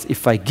about is,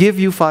 if I give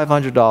you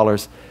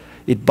 $500,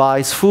 it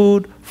buys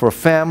food for a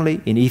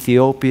family in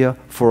Ethiopia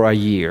for a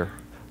year.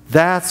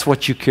 That's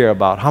what you care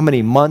about, how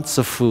many months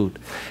of food.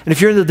 And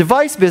if you're in the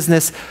device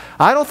business,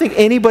 I don't think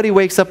anybody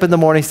wakes up in the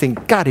morning saying,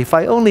 God, if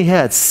I only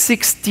had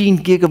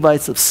 16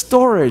 gigabytes of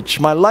storage,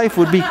 my life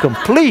would be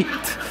complete.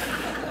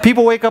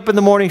 People wake up in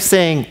the morning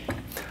saying,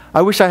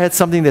 I wish I had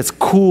something that's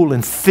cool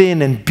and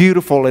thin and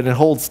beautiful and it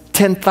holds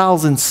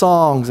 10,000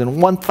 songs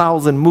and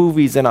 1,000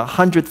 movies and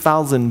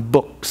 100,000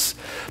 books.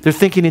 They're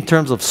thinking in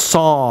terms of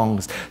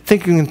songs,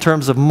 thinking in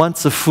terms of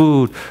months of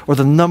food or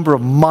the number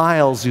of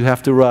miles you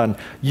have to run.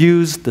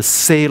 Use the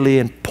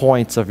salient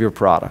points of your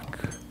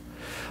product.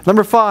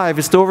 Number 5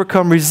 is to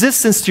overcome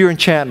resistance to your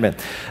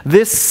enchantment.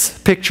 This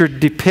picture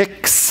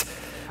depicts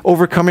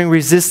overcoming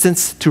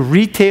resistance to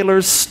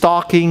retailers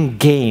stocking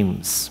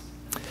games.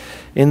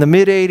 In the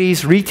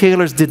mid-'80s,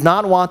 retailers did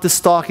not want to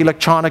stock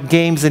electronic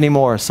games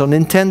anymore, so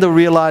Nintendo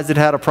realized it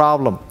had a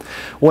problem.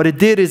 What it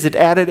did is it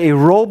added a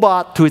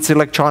robot to its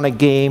electronic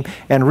game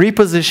and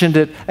repositioned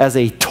it as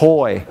a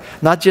toy.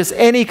 Not just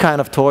any kind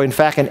of toy, in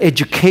fact, an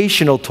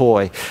educational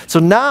toy.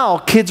 So now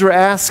kids were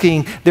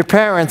asking their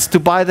parents to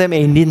buy them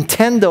a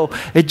Nintendo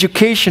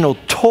educational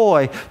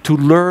toy to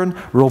learn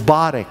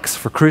robotics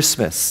for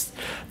Christmas.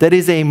 That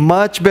is a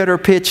much better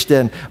pitch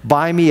than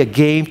buy me a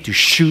game to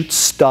shoot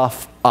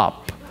stuff up.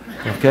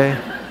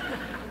 Okay?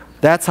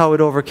 That's how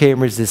it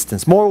overcame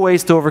resistance. More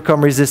ways to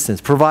overcome resistance.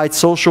 Provide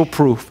social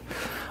proof.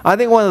 I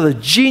think one of the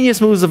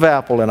genius moves of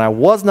Apple, and I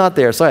was not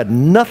there, so I had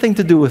nothing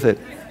to do with it,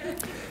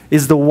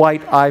 is the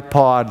white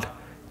iPod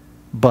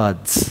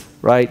buds,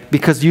 right?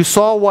 Because you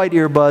saw white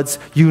earbuds,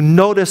 you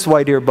noticed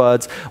white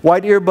earbuds.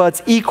 White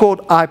earbuds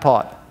equaled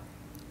iPod.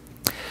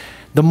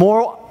 The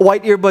more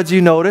white earbuds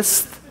you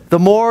noticed, the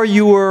more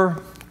you were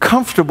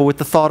comfortable with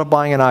the thought of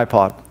buying an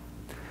iPod.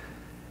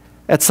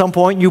 At some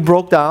point, you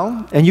broke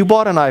down and you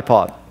bought an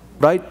iPod,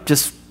 right?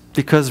 Just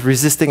because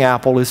resisting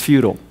Apple is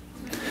futile.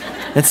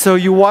 And so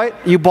you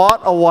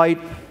bought a white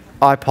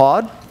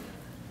iPod,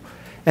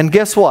 and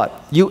guess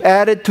what? You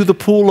added to the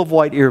pool of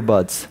white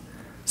earbuds.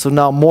 So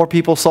now more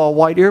people saw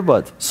white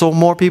earbuds, so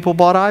more people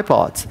bought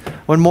iPods.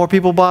 When more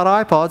people bought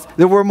iPods,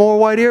 there were more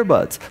white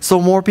earbuds. So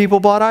more people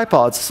bought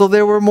iPods, so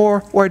there were more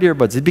white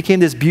earbuds. It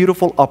became this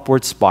beautiful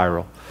upward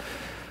spiral.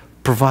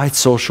 Provide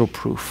social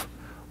proof.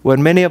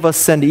 When many of us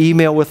send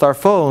email with our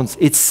phones,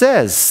 it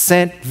says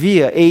sent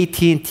via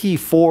AT&T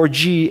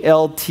 4G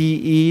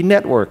LTE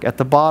network at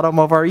the bottom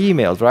of our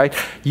emails, right?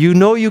 You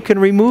know you can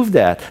remove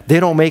that.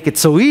 They don't make it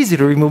so easy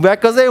to remove that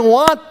because they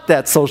want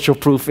that social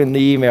proof in the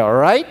email,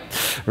 right?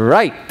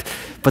 Right.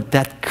 But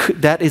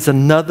that is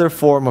another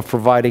form of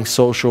providing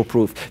social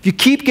proof. If you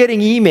keep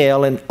getting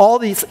email and all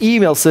these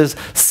emails says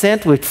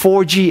sent with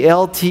 4G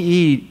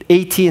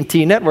LTE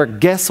AT&T network,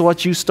 guess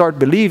what you start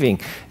believing?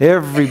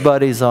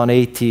 Everybody's on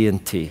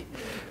AT&T.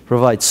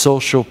 Provide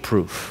social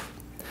proof.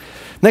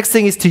 Next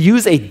thing is to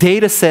use a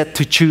data set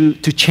to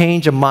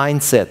change a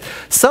mindset.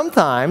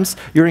 Sometimes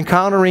you're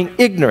encountering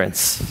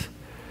ignorance.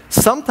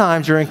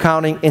 Sometimes you're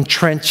encountering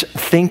entrenched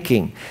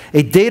thinking.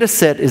 A data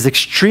set is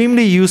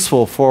extremely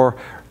useful for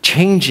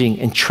changing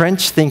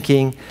entrenched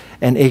thinking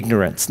and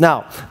ignorance.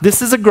 Now,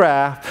 this is a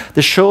graph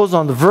that shows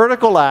on the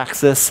vertical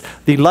axis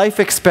the life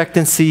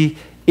expectancy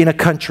in a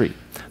country.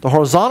 The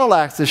horizontal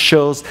axis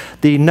shows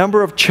the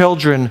number of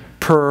children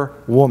per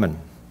woman.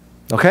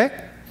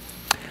 Okay?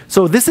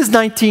 So this is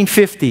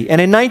 1950.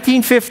 And in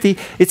 1950,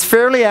 it's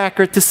fairly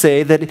accurate to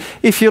say that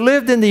if you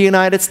lived in the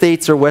United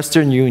States or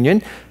Western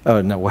Union,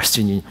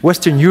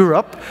 Western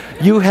Europe,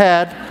 you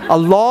had a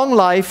long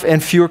life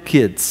and fewer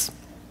kids.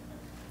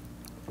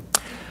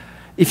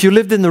 If you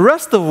lived in the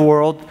rest of the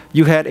world,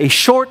 you had a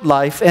short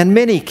life and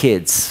many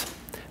kids.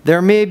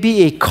 There may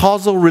be a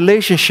causal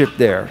relationship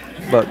there,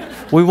 but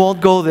we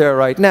won't go there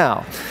right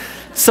now.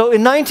 So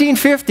in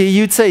 1950,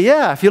 you'd say,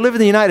 yeah, if you live in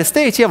the United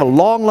States, you have a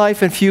long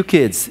life and few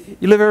kids.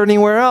 You live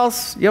anywhere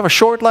else, you have a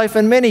short life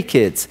and many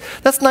kids.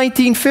 That's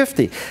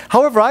 1950.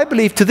 However, I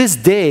believe to this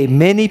day,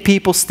 many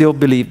people still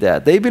believe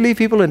that. They believe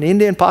people in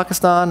India and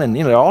Pakistan, and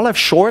they all have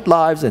short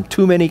lives and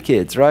too many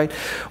kids, right?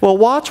 Well,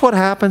 watch what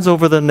happens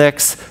over the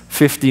next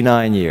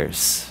 59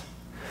 years.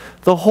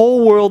 The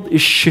whole world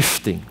is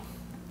shifting.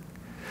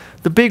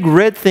 The big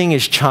red thing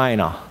is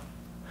China.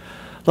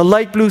 The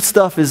light blue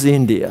stuff is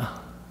India.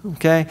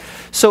 Okay?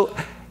 So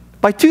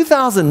by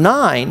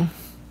 2009,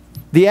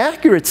 the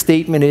accurate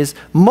statement is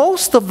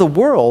most of the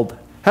world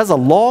has a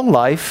long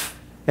life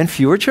and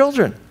fewer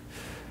children.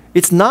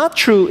 It's not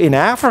true in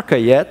Africa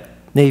yet,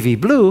 navy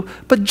blue,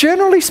 but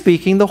generally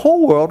speaking, the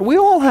whole world, we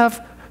all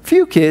have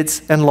few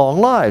kids and long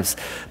lives.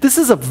 This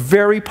is a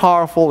very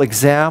powerful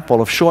example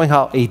of showing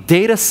how a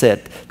data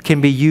set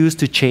can be used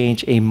to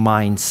change a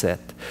mindset.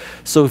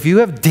 So if you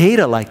have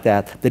data like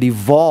that, that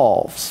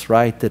evolves,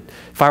 right? That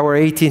if I were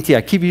AT&T,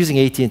 I keep using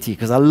AT&T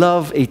because I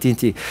love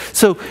AT&T.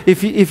 So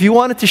if you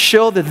wanted to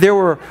show that there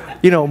were,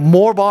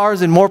 more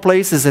bars in more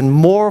places and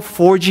more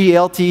 4G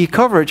LTE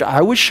coverage,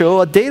 I would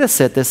show a data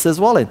set that says,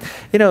 well, in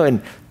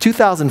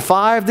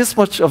 2005, this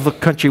much of the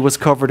country was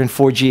covered in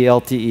 4G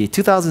LTE.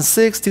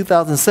 2006,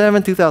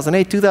 2007,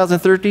 2008,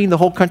 2013, the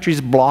whole country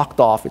is blocked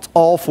off. It's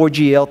all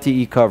 4G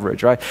LTE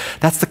coverage, right?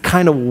 That's the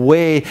kind of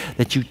way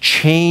that you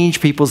change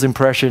people's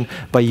impression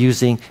by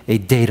using a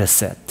data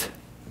set.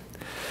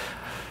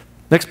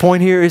 Next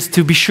point here is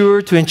to be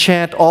sure to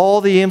enchant all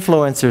the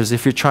influencers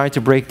if you're trying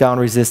to break down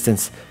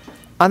resistance.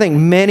 I think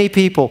many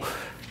people,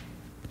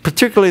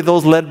 particularly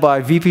those led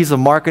by VPs of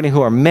marketing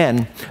who are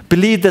men,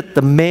 believe that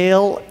the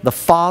male, the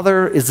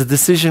father, is the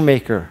decision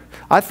maker.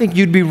 I think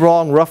you'd be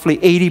wrong roughly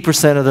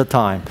 80% of the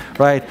time,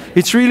 right?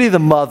 It's really the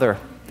mother.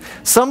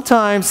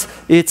 Sometimes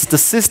it's the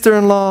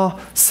sister-in-law,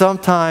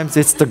 sometimes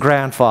it's the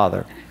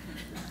grandfather.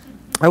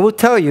 I will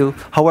tell you,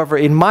 however,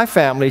 in my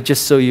family,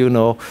 just so you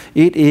know,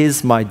 it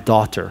is my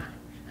daughter.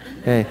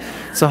 Okay?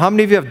 So how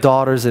many of you have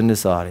daughters in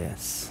this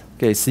audience?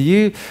 Okay, so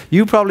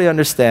you probably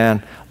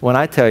understand when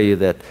I tell you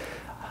that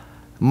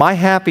my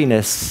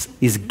happiness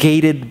is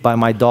gated by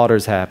my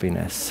daughter's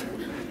happiness.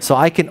 So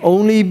I can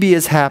only be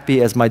as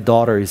happy as my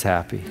daughter is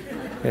happy.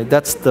 Okay?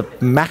 That's the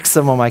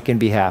maximum I can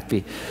be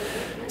happy.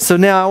 So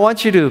now I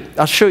want you to,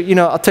 I'll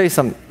tell you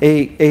something.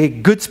 A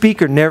good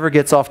speaker never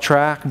gets off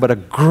track, but a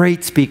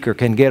great speaker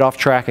can get off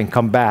track and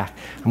come back.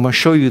 I'm going to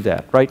show you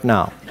that right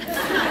now.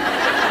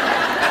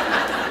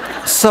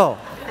 So,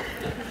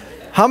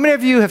 how many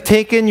of you have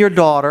taken your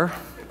daughter,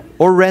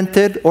 or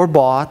rented, or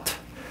bought,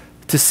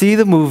 to see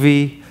the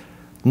movie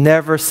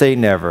Never Say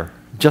Never,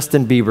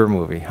 Justin Bieber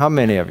movie? How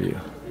many of you?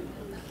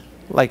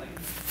 Like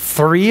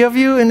 3 of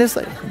you in this?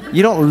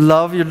 You don't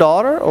love your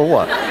daughter, or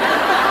what?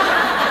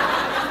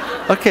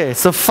 Okay,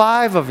 so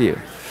 5 of you.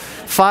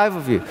 5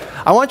 of you.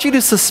 I want you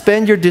to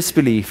suspend your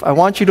disbelief. I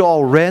want you to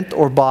all rent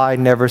or buy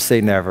Never Say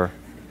Never.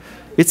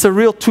 It's a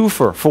real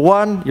twofer. For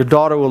one, your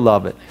daughter will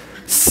love it.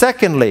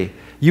 Secondly,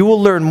 you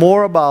will learn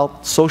more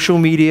about social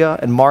media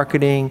and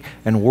marketing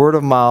and word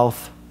of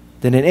mouth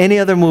than in any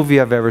other movie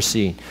I've ever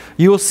seen.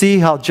 You will see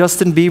how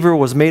Justin Bieber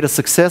was made a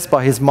success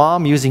by his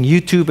mom using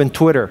YouTube and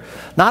Twitter.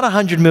 Not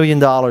 $100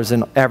 million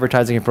in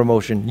advertising and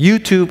promotion,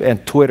 YouTube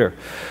and Twitter.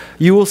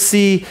 you will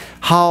see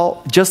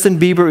how Justin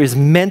Bieber is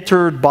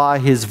mentored by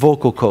his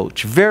vocal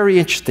coach. Very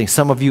interesting.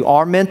 Some of you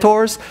are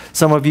mentors.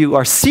 Some of you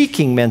are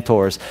seeking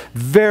mentors.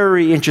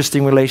 Very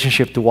interesting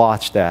relationship to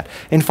watch that.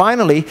 And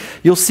finally,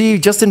 you'll see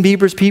Justin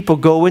Bieber's people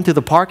go into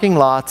the parking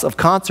lots of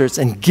concerts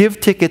and give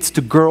tickets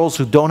to girls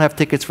who don't have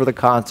tickets for the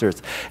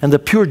concerts. And the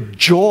pure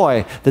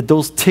joy that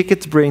those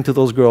tickets bring to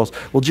those girls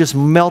will just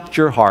melt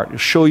your heart. It'll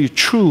show you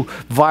true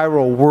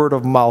viral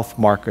word-of-mouth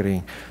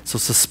marketing. So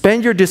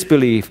suspend your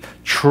disbelief,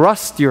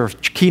 trust your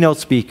keynote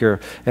speaker,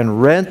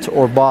 and rent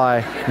or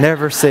buy,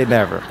 never say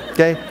never.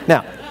 Okay?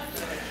 Now,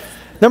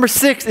 number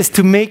 6 is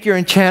to make your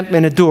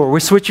enchantment endure. We're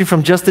switching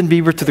from Justin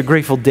Bieber to the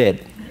Grateful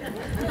Dead.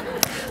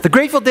 The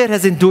Grateful Dead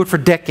has endured for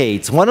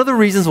decades. One of the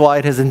reasons why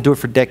it has endured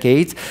for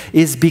decades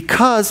is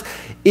because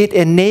it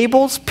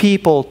enables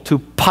people to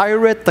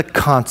pirate the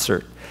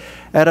concert.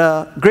 At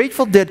a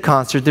Grateful Dead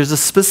concert, there's a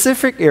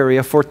specific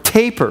area for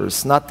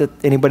tapers, not that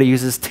anybody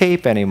uses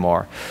tape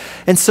anymore.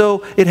 And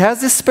so it has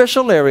this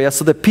special area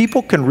so that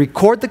people can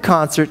record the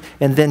concert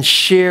and then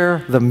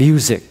share the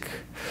music.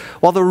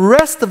 While the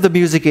rest of the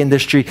music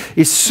industry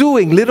is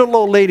suing little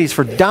old ladies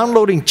for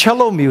downloading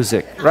cello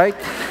music, right?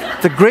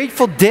 The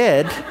Grateful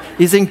Dead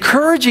is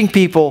encouraging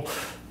people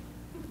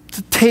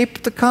to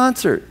tape the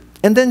concert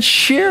and then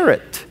share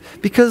it.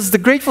 Because the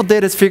Grateful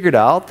Dead has figured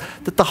out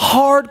that the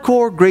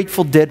hardcore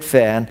Grateful Dead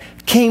fan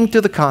came to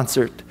the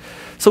concert.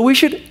 So we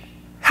should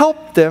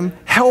help them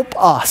help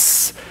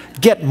us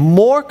get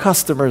more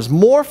customers,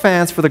 more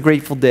fans for the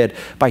Grateful Dead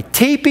by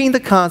taping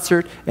the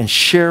concert and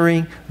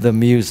sharing the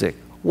music.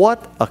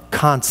 What a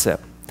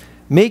concept.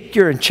 Make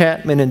your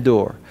enchantment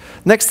endure.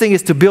 Next thing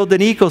is to build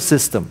an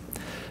ecosystem.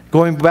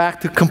 Going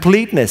back to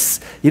completeness.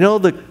 You know,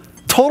 the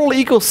total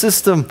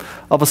ecosystem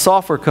of a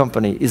software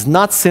company is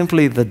not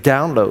simply the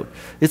download.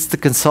 It's the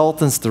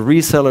consultants, the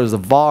resellers, the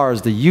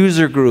VARs, the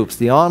user groups,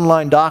 the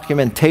online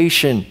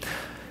documentation.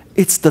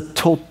 It's the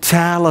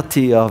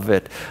totality of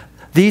it.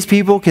 These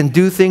people can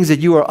do things that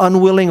you are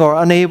unwilling or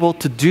unable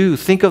to do.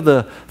 Think of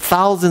the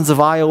thousands of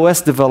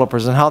iOS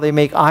developers and how they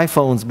make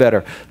iPhones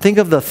better. Think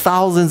of the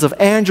thousands of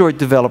Android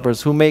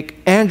developers who make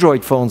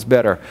Android phones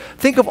better.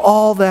 Think of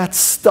all that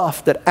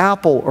stuff that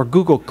Apple or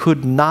Google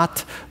could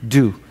not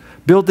do.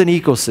 Build an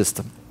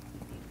ecosystem.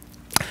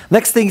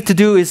 Next thing to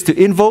do is to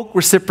invoke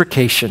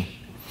reciprocation.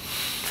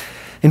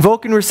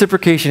 Invoking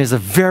reciprocation is a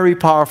very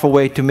powerful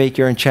way to make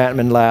your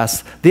enchantment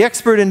last. The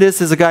expert in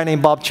this is a guy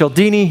named Bob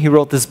Cialdini. He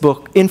wrote this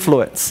book,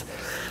 Influence.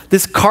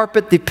 This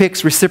carpet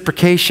depicts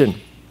reciprocation.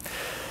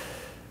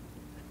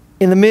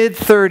 In the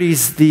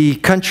mid-30s, the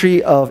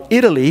country of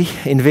Italy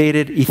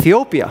invaded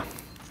Ethiopia.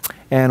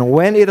 And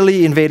when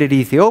Italy invaded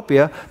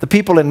Ethiopia, the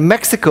people in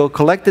Mexico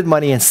collected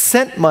money and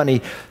sent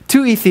money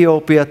to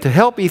Ethiopia to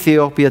help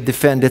Ethiopia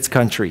defend its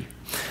country.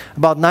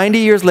 About 90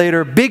 years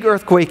later, big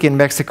earthquake in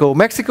Mexico.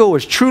 Mexico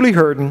was truly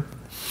hurting.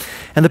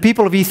 And the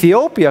people of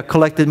Ethiopia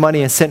collected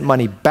money and sent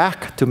money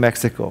back to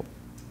Mexico.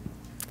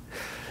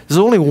 There's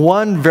only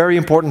one very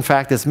important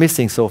fact that's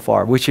missing so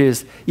far, which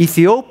is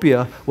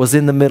Ethiopia was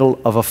in the middle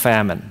of a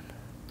famine.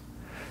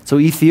 So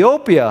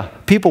Ethiopia,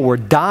 people were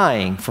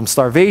dying from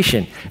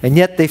starvation, and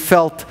yet they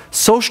felt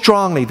so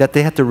strongly that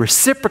they had to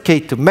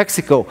reciprocate to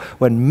Mexico.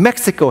 When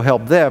Mexico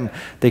helped them,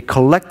 they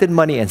collected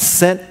money and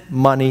sent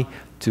money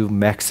to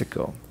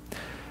Mexico.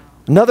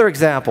 Another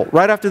example,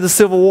 right after the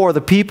Civil War,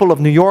 the people of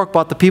New York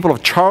bought the people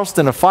of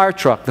Charleston a fire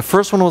truck. The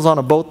first one was on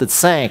a boat that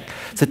sank.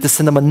 Said to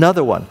send them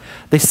another one.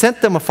 They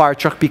sent them a fire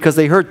truck because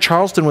they heard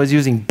Charleston was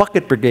using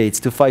bucket brigades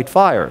to fight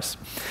fires.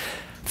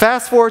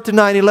 Fast forward to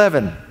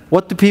 9/11.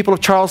 What do people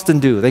of Charleston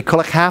do? They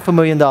collect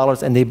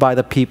 $500,000 and they buy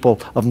the people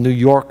of New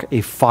York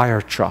a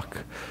fire truck.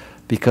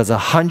 Because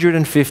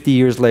 150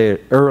 years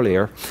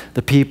earlier,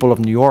 the people of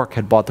New York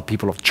had bought the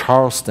people of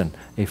Charleston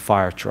a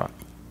fire truck.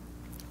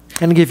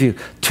 I'm going to give you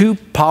 2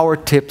 power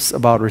tips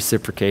about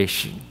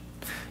reciprocation.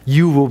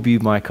 You will be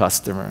my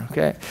customer,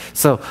 okay?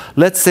 So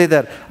let's say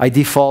that I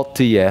default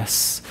to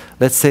yes.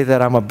 Let's say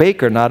that I'm a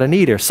baker, not an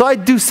eater. So I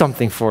do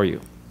something for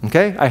you,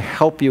 okay? I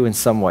help you in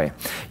some way.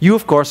 You,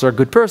 of course, are a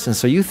good person,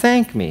 so you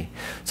thank me.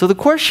 So the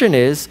question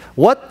is,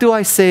 what do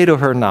I say to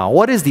her now?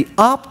 What is the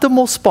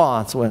optimal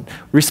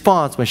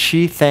response when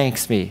she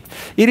thanks me?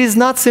 It is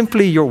not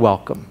simply, you're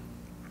welcome.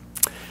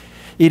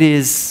 It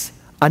is,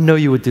 I know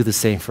you would do the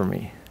same for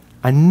me.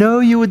 I know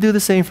you would do the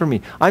same for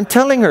me. I'm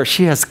telling her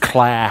she has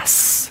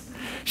class.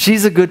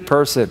 She's a good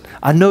person.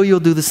 I know you'll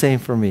do the same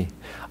for me.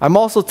 I'm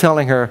also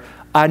telling her,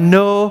 I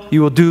know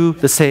you will do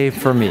the same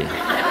for me.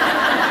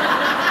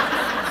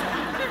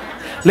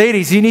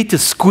 Ladies, you need to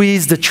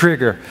squeeze the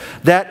trigger.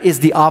 That is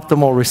the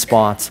optimal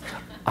response.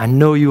 I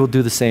know you will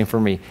do the same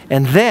for me.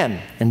 And then,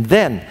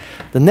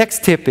 the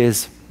next tip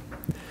is,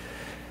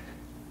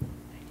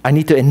 I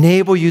need to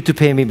enable you to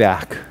pay me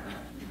back.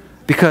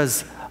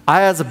 Because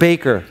I, as a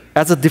baker,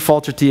 as a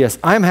defaulter to yes,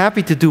 I'm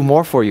happy to do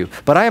more for you,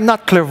 but I am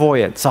not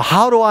clairvoyant. So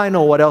how do I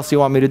know what else you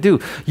want me to do?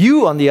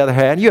 You, on the other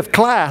hand, you have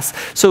class,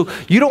 so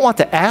you don't want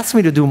to ask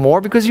me to do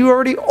more because you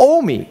already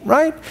owe me,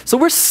 right? So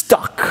we're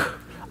stuck.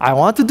 I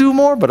want to do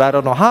more, but I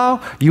don't know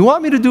how. You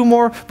want me to do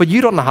more, but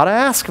you don't know how to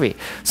ask me.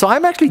 So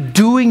I'm actually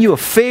doing you a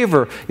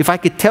favor if I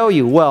could tell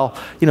you, well,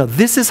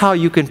 this is how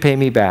you can pay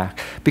me back.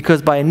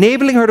 Because by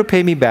enabling her to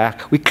pay me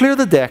back, we clear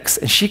the decks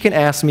and she can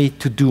ask me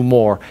to do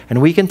more.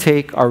 And we can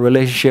take our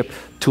relationship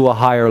to a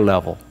higher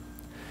level.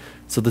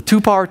 So the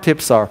 2 power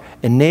tips are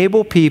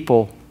enable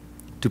people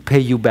to pay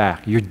you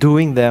back. You're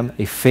doing them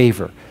a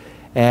favor.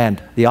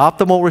 And the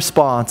optimal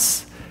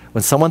response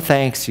when someone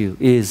thanks you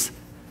is,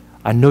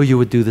 I know you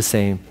would do the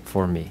same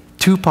for me.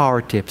 2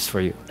 power tips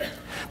for you.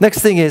 Next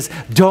thing is,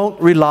 don't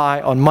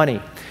rely on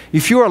money.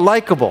 If you are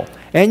likable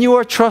and you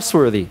are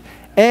trustworthy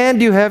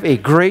and you have a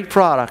great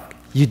product,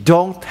 you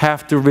don't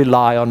have to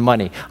rely on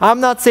money. I'm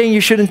not saying you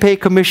shouldn't pay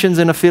commissions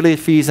and affiliate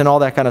fees and all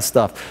that kind of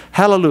stuff.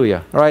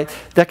 Hallelujah, right?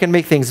 That can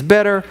make things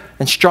better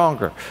and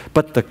stronger.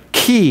 But the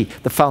key,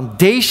 the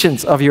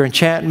foundations of your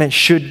enchantment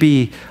should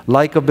be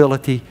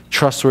likability,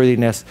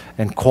 trustworthiness,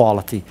 and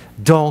quality.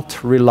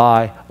 Don't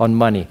rely on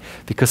money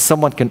because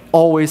someone can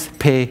always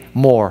pay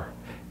more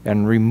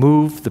and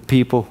remove the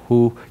people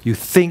who you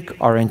think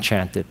are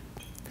enchanted.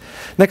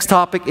 Next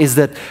topic is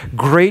that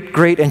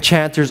great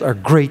enchanters are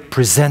great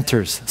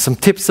presenters. Some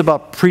tips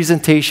about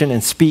presentation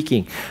and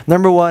speaking.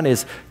 Number 1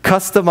 is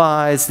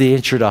customize the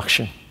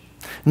introduction.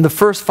 In the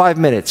first 5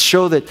 minutes,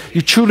 show that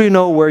you truly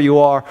know where you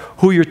are,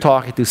 who you're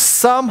talking to.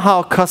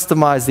 Somehow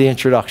customize the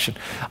introduction.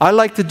 I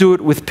like to do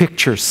it with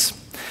pictures.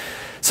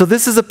 So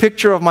this is a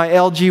picture of my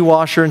LG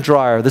washer and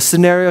dryer. The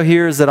scenario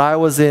here is that I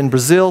was in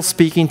Brazil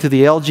speaking to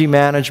the LG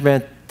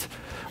management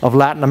of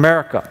Latin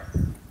America.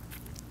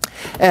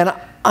 And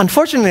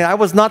unfortunately, I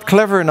was not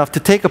clever enough to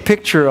take a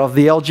picture of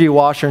the LG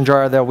washer and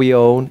dryer that we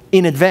own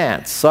in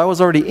advance. So I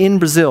was already in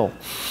Brazil.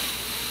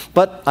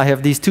 But I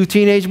have these 2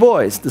 teenage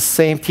boys, the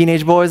same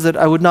teenage boys that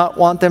I would not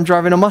want them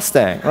driving a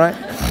Mustang, right?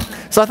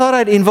 So I thought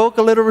I'd invoke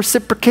a little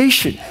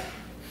reciprocation.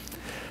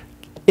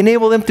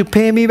 Enable them to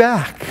pay me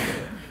back,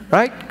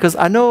 right? Because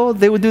I know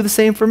they would do the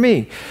same for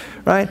me,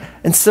 right?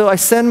 And so I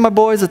send my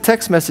boys a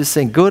text message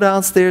saying, go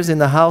downstairs in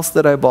the house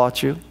that I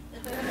bought you.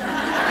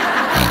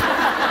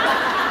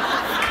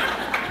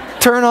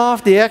 Turn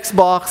off the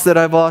Xbox that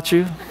I bought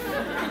you,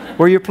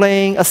 where you're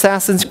playing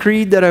Assassin's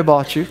Creed that I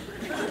bought you.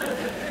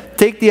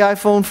 Take the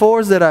iPhone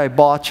 4s that I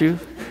bought you.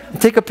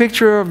 And take a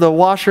picture of the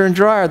washer and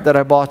dryer that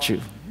I bought you.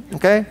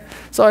 Okay?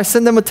 So I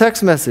send them a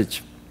text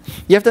message.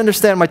 You have to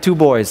understand my 2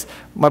 boys.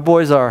 My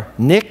boys are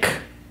Nick,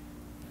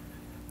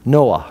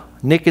 Noah.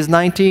 Nick is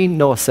 19,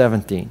 Noah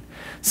 17.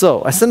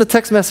 So I send a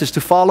text message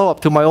to follow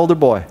up to my older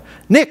boy.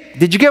 Nick,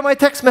 did you get my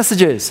text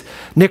messages?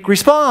 Nick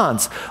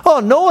responds,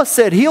 oh, Noah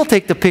said he'll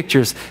take the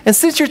pictures. And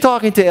since you're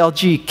talking to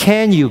LG,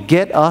 can you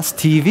get us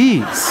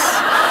TVs?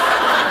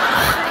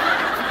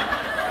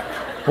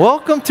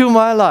 Welcome to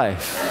my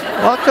life.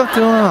 Welcome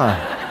to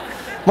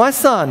my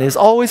son is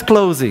always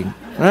closing,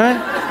 right?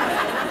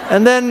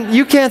 And then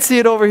you can't see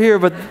it over here,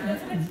 but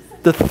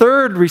the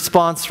third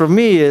response from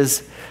me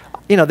is,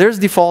 there's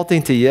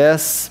defaulting to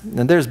yes,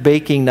 and there's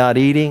baking, not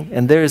eating,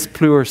 and there's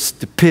pure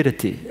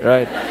stupidity,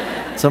 right?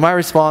 So my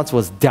response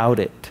was doubt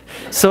it.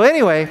 So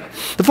anyway,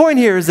 the point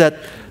here is that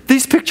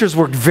these pictures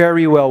worked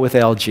very well with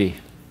LG,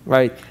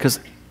 right? Because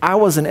I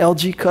was an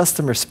LG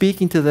customer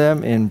speaking to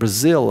them in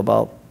Brazil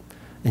about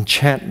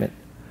enchantment.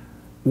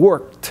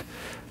 Worked.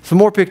 Some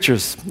more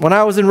pictures. When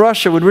I was in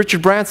Russia with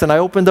Richard Branson, I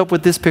opened up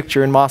with this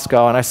picture in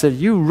Moscow, and I said,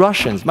 you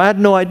Russians, I had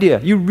no idea.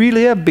 You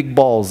really have big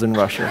balls in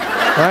Russia,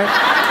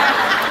 right?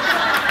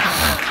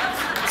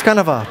 It's kind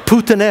of a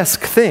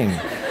Putin-esque thing.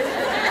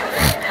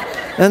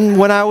 And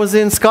when I was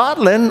in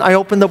Scotland, I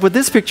opened up with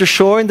this picture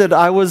showing that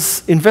I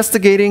was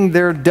investigating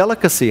their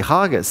delicacy,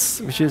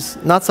 haggis, which is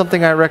not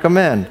something I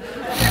recommend.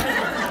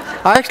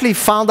 I actually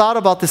found out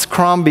about this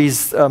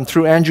Crombie's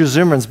through Andrew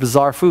Zimmern's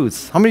Bizarre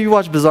Foods. How many of you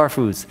watch Bizarre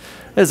Foods?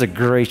 It's a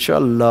great show. I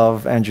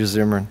love Andrew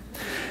Zimmern.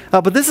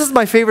 But this is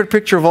my favorite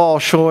picture of all,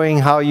 showing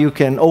how you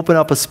can open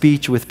up a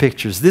speech with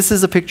pictures. This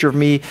is a picture of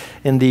me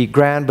in the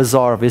Grand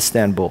Bazaar of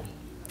Istanbul.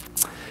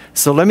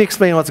 So let me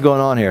explain what's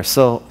going on here.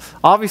 So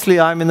obviously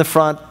I'm in the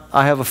front.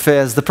 I have a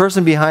fez. The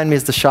person behind me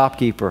is the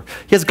shopkeeper.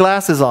 He has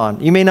glasses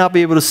on. You may not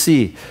be able to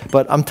see,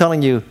 but I'm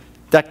telling you,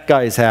 that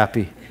guy is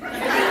happy.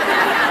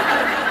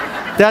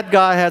 That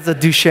guy has a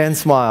Duchenne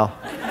smile.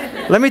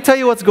 Let me tell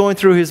you what's going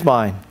through his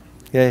mind.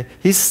 Okay?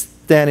 He's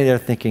standing there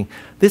thinking,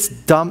 this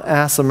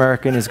dumb-ass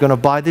American is going to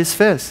buy this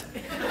fez.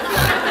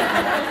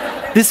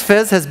 This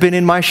fez has been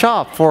in my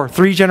shop for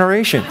 3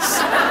 generations.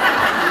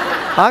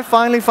 I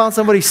finally found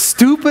somebody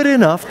stupid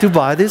enough to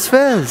buy this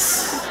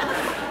fez.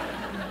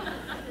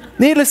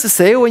 Needless to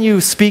say, when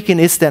you speak in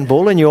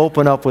Istanbul and you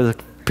open up with a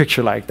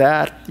picture like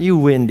that, you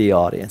win the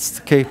audience.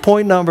 Okay,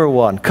 point number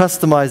 1,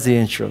 customize the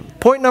intro.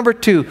 Point number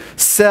 2,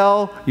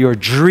 sell your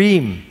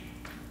dream.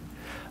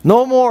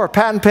 No more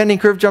patent-pending,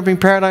 curve-jumping,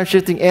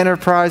 paradigm-shifting,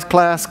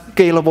 enterprise-class,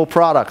 scalable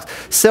products.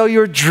 Sell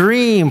your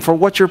dream for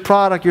what your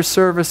product, your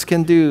service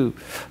can do.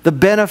 The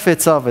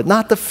benefits of it,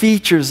 not the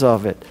features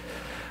of it.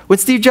 When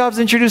Steve Jobs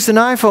introduced an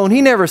iPhone,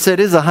 he never said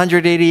it's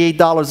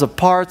 $188 of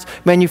parts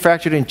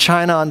manufactured in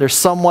China under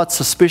somewhat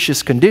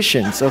suspicious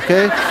conditions,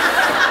 okay?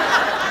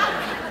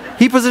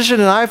 He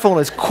position an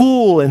iPhone as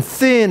cool and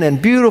thin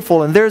and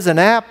beautiful, and there's an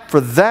app for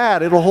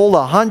that. It'll hold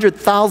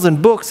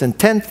 100,000 books and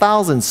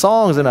 10,000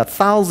 songs and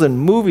 1,000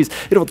 movies.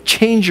 It'll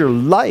change your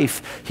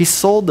life. He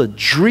sold a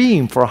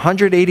dream for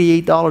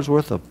 $188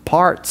 worth of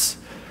parts.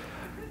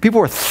 People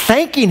were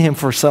thanking him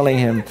for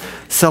selling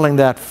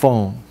that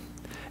phone.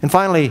 And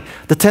finally,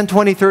 the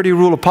 10-20-30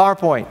 rule of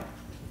PowerPoint.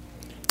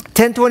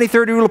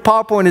 10-20-30 rule of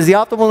PowerPoint is the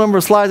optimal number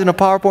of slides in a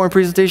PowerPoint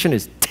presentation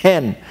is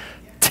 10.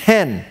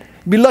 10.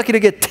 Be lucky to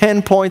get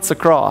 10 points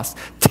across.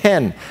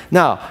 10.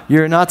 Now,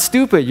 you're not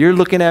stupid. You're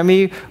looking at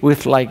me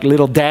with like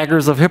little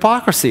daggers of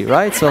hypocrisy,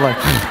 right? So like,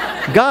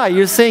 Guy,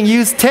 you're saying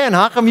use 10.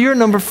 How come you're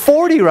number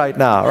 40 right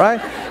now,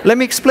 right? Let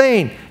me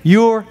explain.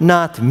 You're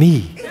not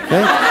me.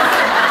 Okay?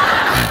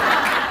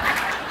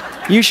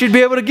 You should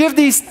be able to give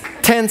these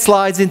 10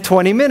 slides in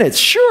 20 minutes.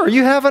 Sure,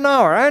 you have an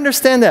hour. I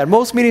understand that.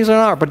 Most meetings are an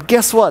hour. But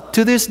guess what?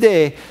 To this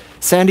day,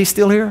 Sandy's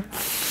still here?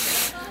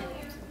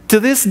 To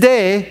this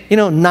day,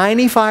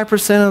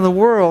 95% of the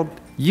world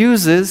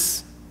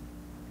uses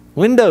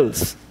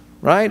Windows,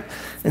 right?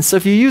 And so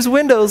if you use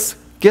Windows,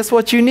 guess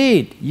what you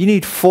need? You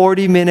need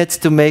 40 minutes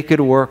to make it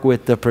work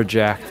with the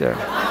projector.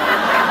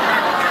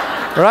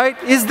 Right?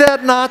 Is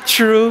that not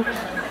true?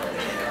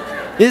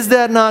 Is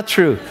that not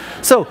true?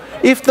 So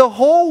if the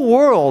whole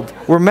world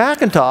were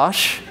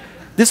Macintosh,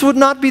 this would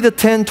not be the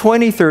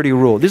 10-20-30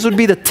 rule. This would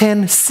be the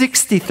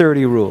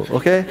 10-60-30 rule,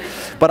 okay?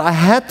 But I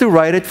had to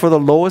write it for the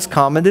lowest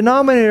common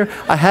denominator.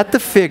 I had to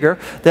figure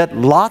that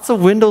lots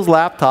of Windows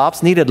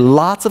laptops needed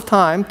lots of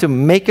time to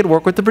make it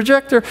work with the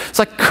projector,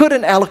 so I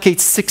couldn't allocate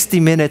 60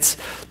 minutes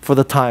for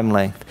the time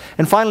length.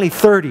 And finally,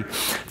 30.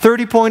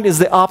 30 point is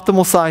the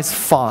optimal size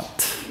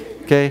font,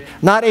 okay?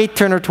 Not 8,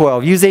 10, or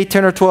 12. Use 8,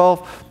 10, or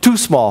 12, too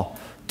small,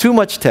 too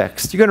much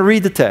text. You're going to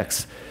read the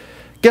text.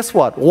 Guess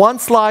what? One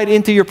slide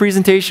into your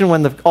presentation,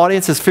 when the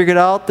audience has figured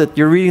out that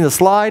you're reading the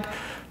slide,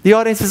 the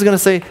audience is going to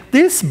say,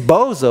 this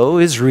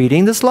bozo is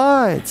reading the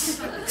slides.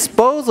 This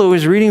bozo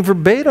is reading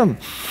verbatim.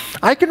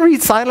 I can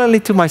read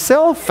silently to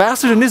myself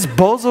faster than this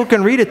bozo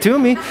can read it to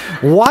me.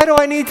 Why do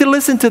I need to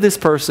listen to this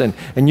person?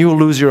 And you will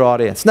lose your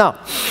audience. Now,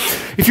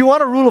 if you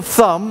want a rule of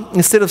thumb,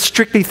 instead of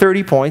strictly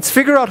 30 points,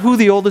 figure out who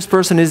the oldest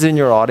person is in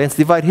your audience,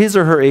 divide his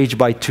or her age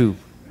by 2.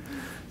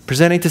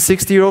 Presenting to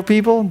 60-year-old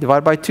people,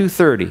 divide by 2,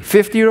 30.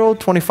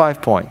 50-year-old,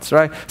 25 points,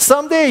 right?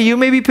 Someday you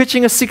may be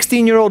pitching a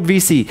 16-year-old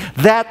VC.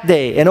 That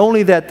day, and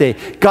only that day,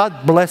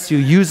 God bless you,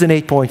 use an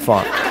 8-point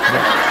font.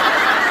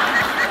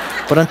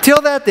 Right? But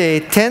until that day,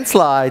 10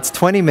 slides,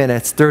 20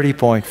 minutes,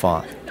 30-point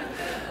font.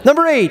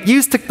 Number 8,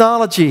 use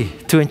technology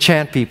to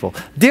enchant people.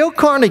 Dale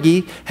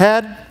Carnegie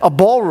had a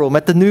ballroom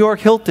at the New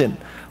York Hilton.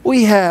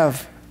 We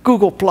have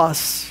Google+,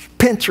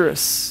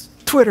 Pinterest,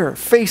 Twitter,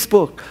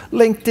 Facebook,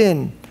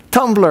 LinkedIn,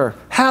 Tumblr.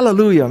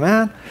 Hallelujah,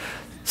 man.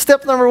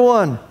 Step number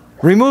 1,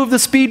 remove the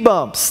speed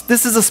bumps.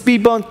 This is a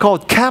speed bump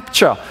called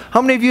CAPTCHA.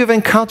 How many of you have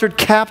encountered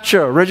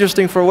CAPTCHA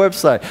registering for a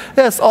website?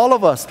 Yes, all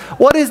of us.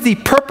 What is the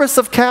purpose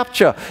of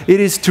CAPTCHA?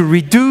 It is to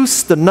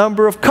reduce the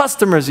number of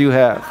customers you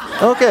have.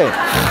 Okay.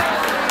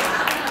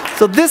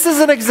 So this is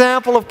an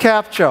example of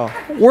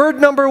CAPTCHA. Word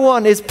number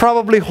 1 is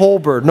probably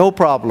Holbert, no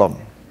problem.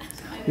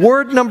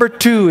 Word number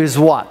 2 is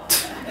what?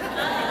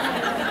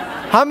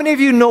 How many of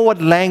you know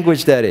what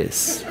language that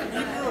is?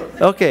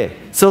 Okay,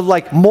 so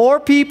like more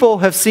people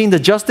have seen the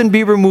Justin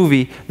Bieber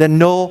movie than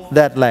know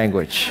that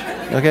language.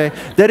 Okay,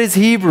 that is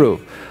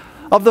Hebrew.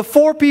 Of the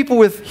 4 people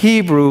with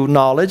Hebrew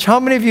knowledge, how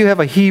many of you have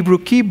a Hebrew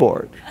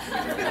keyboard?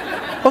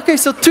 Okay,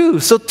 so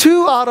 2. So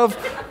 2 out of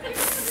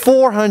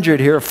 400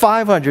 here,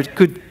 500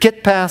 could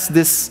get past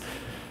this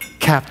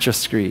CAPTCHA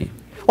screen.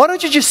 Why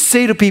don't you just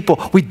say to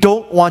people, we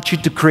don't want you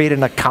to create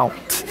an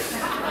account.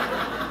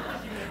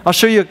 I'll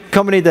show you a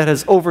company that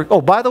has oh,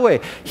 by the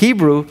way,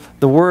 Hebrew,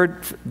 the word,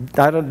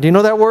 do you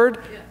know that word?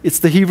 Yeah. It's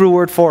the Hebrew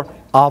word for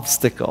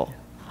obstacle.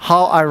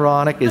 How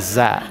ironic is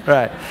that,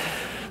 right?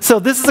 So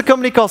this is a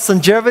company called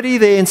Longevity.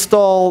 They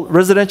install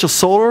residential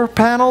solar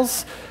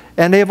panels,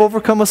 and they have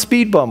overcome a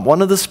speed bump.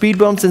 One of the speed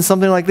bumps in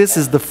something like this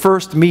is the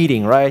first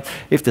meeting, right?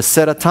 You have to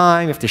set a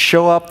time, you have to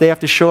show up, they have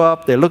to show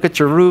up, they look at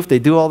your roof, they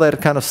do all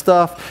that kind of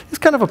stuff. It's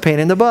kind of a pain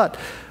in the butt.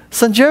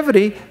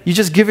 Longevity, you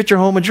just give it your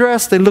home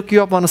address, they look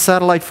you up on a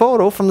satellite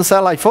photo. From the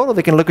satellite photo,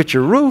 they can look at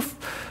your roof,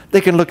 they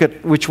can look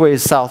at which way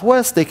is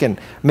southwest, they can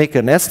make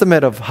an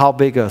estimate of how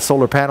big a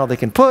solar panel they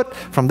can put.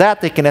 From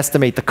that, they can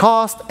estimate the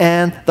cost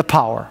and the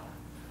power.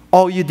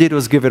 All you did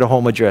was give it a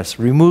home address.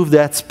 Remove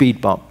that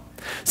speed bump.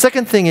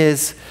 Second thing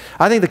is,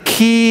 I think the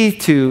key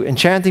to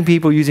enchanting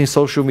people using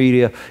social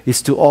media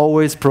is to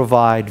always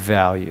provide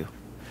value.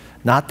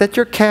 Not that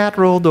your cat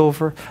rolled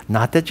over,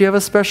 not that you have a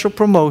special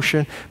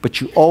promotion,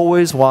 but you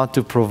always want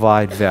to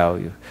provide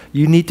value.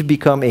 You need to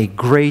become a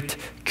great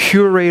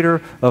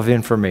curator of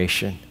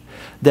information.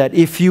 That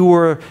if you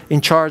were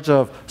in charge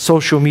of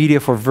social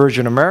media for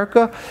Virgin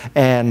America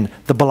and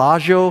the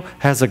Bellagio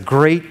has a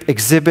great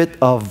exhibit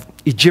of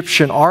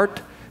Egyptian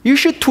art, you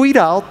should tweet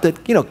out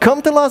that,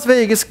 come to Las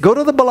Vegas, go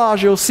to the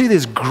Bellagio, see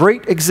this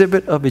great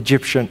exhibit of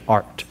Egyptian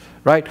art,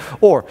 right?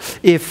 Or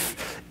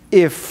if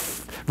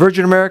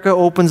Virgin America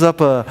opens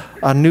up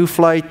a new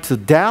flight to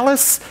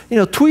Dallas,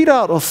 tweet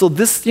out, oh, so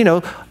this,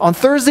 on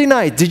Thursday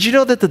night, did you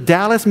know that the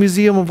Dallas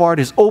Museum of Art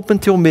is open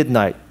till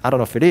midnight? I don't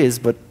know if it is,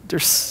 but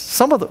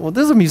there's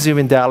a museum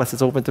in Dallas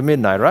that's open till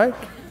midnight, right?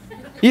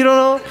 You don't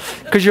know?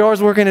 Because you're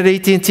always working at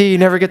AT&T, you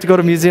never get to go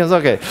to museums.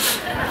 Okay.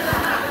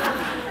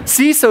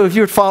 See, so if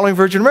you're following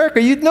Virgin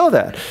America, you'd know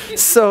that.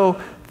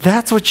 So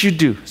that's what you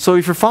do. So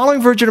if you're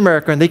following Virgin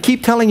America and they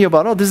keep telling you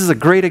about, oh, this is a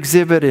great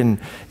exhibit in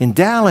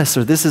Dallas,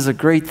 or this is a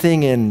great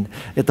thing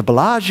at the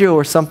Bellagio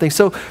or something.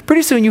 So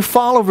pretty soon you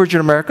follow Virgin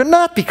America,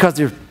 not because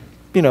they're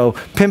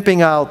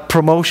pimping out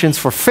promotions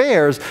for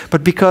fares,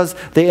 but because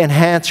they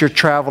enhance your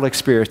travel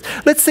experience.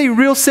 Let's say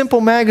Real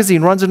Simple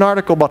magazine runs an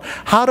article about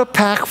how to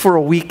pack for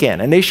a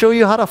weekend, and they show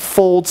you how to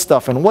fold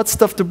stuff and what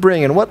stuff to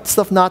bring and what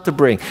stuff not to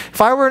bring.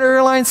 If I were an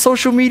airline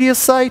social media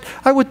site,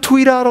 I would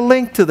tweet out a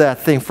link to that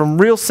thing from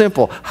Real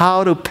Simple,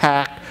 how to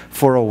pack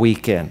for a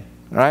weekend,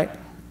 right?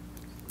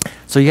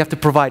 So you have to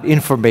provide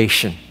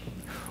information.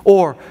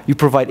 Or you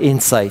provide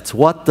insights.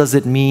 What does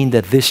it mean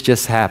that this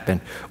just happened?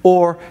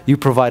 Or you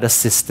provide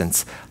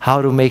assistance.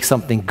 How to make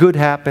something good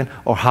happen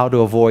or how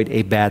to avoid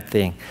a bad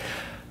thing.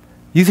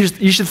 You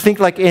should think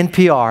like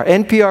NPR.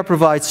 NPR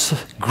provides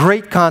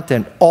great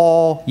content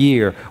all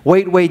year.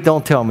 Wait,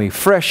 don't tell me.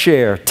 Fresh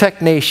Air,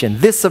 Tech Nation,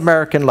 This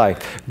American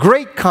Life.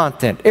 Great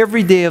content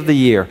every day of the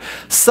year.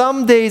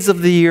 Some days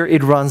of the year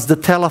it runs the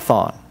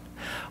telethon.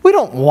 We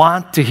don't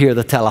want to hear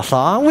the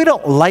telethon. We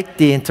don't like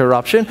the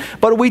interruption,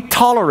 but we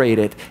tolerate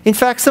it. In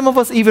fact, some of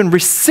us even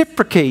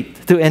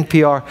reciprocate to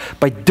NPR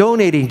by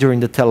donating during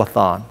the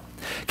telethon.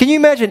 Can you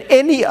imagine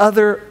any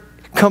other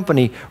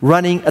company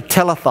running a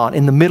telethon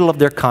in the middle of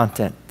their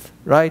content,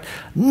 right?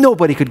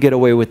 Nobody could get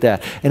away with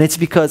that. And it's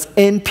because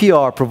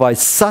NPR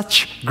provides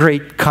such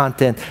great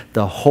content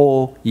the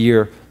whole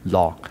year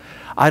long.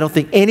 I don't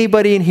think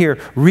anybody in here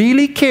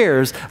really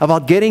cares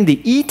about getting the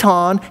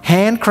Eton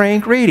hand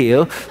crank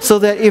radio so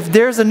that if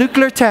there's a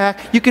nuclear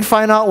attack, you can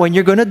find out when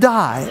you're going to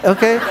die,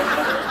 okay?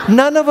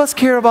 None of us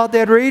care about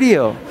that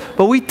radio,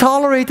 but we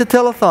tolerate the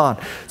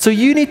telethon. So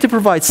you need to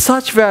provide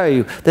such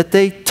value that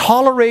they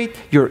tolerate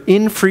your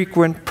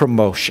infrequent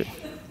promotion.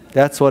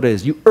 That's what it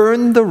is. You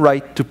earn the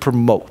right to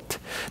promote.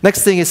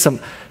 Next thing is some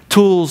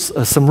tools,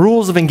 some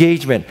rules of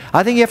engagement.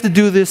 I think you have to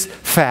do this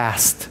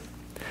fast.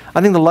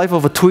 I think the life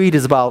of a tweet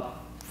is about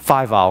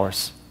 5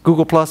 hours.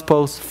 Google Plus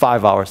posts,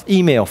 5 hours.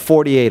 Email,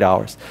 48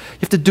 hours.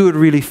 You have to do it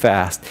really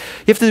fast.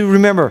 You have to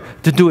remember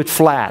to do it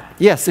flat.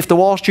 Yes, if the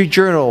Wall Street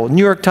Journal,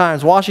 New York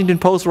Times, Washington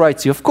Post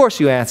writes you, of course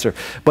you answer.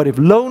 But if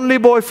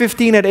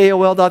lonelyboy15 at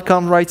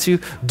AOL.com writes you,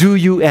 do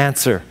you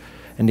answer?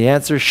 And the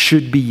answer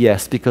should be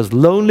yes, because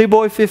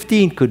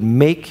lonelyboy15 could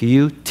make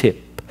you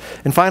tip.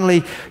 And finally,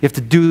 you have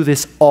to do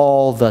this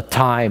all the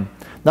time.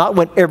 Not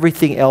when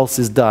everything else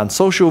is done.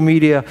 Social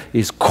media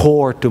is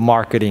core to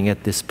marketing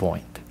at this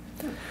point.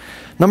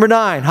 Number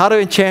 9, how to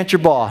enchant your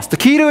boss. The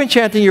key to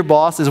enchanting your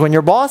boss is when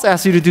your boss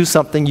asks you to do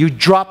something, you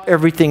drop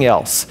everything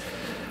else.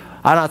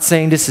 I'm not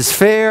saying this is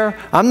fair.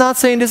 I'm not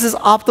saying this is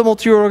optimal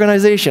to your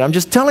organization. I'm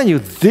just telling you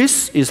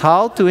this is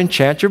how to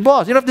enchant your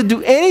boss. You don't have to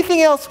do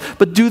anything else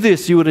but do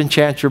this. You would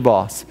enchant your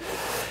boss.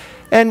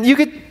 And you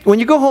could, when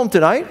you go home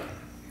tonight,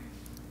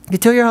 you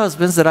tell your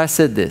husbands that I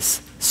said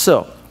this.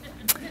 So,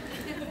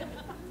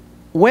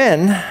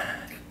 when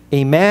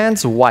a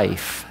man's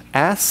wife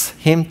asks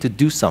him to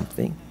do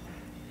something,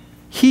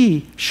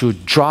 he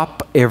should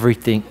drop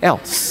everything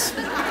else.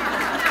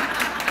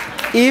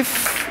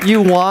 If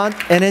you want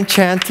an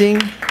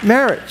enchanting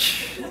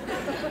marriage.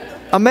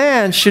 A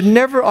man should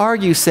never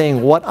argue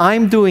saying, what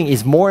I'm doing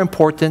is more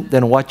important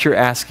than what you're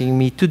asking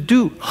me to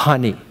do,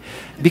 honey,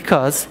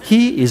 because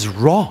he is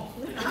wrong,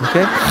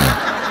 okay?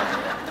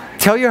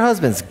 Tell your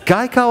husbands,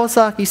 Guy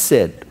Kawasaki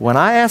said, when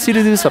I ask you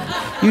to do something,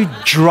 you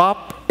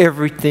drop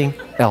everything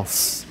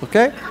else,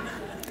 okay?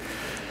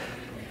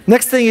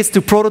 Next thing is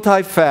to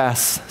prototype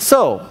fast.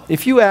 So,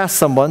 if you ask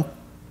someone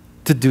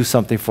to do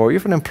something for you,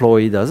 if an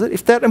employee does it,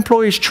 if that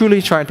employee is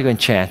truly trying to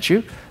enchant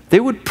you, they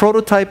would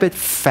prototype it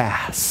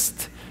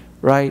fast,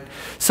 right?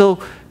 So,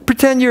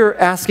 pretend you're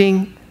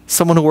asking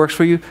someone who works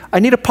for you, I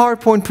need a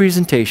PowerPoint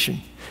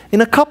presentation.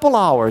 In a couple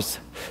hours,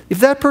 if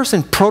that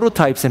person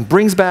prototypes and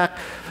brings back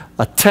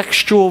a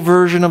textual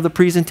version of the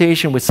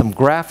presentation with some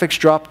graphics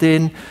dropped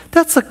in,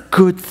 that's a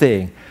good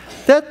thing.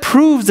 That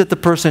proves that the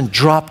person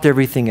dropped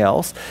everything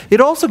else. It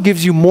also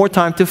gives you more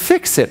time to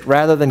fix it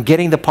rather than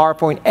getting the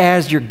PowerPoint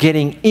as you're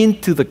getting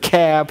into the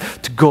cab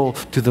to go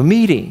to the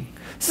meeting.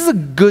 This is a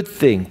good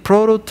thing.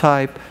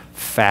 Prototype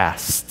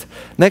fast.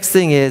 Next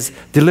thing is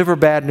deliver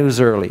bad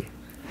news early.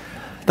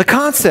 The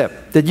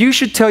concept that you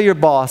should tell your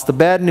boss the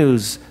bad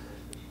news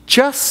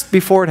just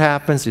before it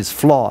happens is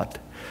flawed.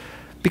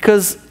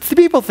 Because the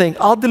people think,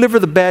 I'll deliver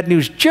the bad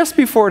news just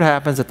before it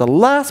happens at the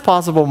last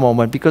possible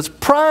moment, because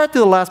prior to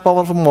the last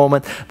possible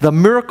moment, the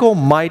miracle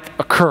might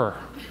occur.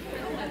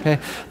 Okay?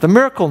 The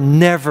miracle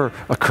never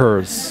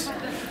occurs.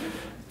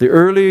 The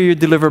earlier you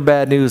deliver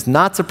bad news,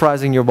 not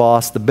surprising your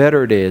boss, the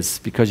better it is,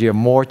 because you have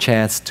more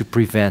chance to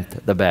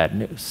prevent the bad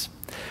news.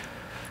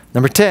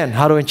 Number 10,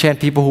 how to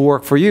enchant people who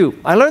work for you.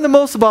 I learned the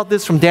most about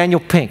this from Daniel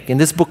Pink in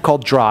this book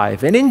called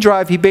Drive. And in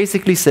Drive, he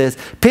basically says,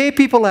 pay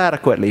people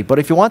adequately, but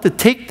if you want to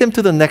take them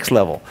to the next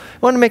level, you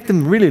want to make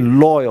them really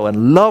loyal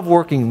and love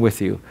working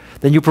with you,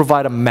 then you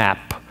provide a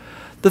map.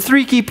 The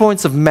 3 key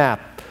points of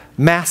map.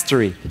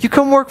 Mastery. You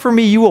come work for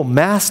me, you will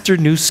master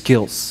new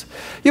skills.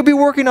 You'll be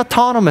working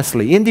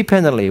autonomously,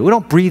 independently. We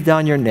don't breathe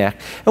down your neck.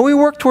 And we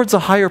work towards a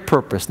higher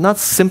purpose, not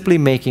simply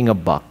making a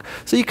buck.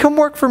 So you come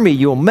work for me,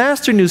 you will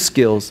master new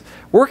skills,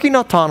 working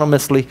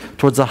autonomously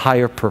towards a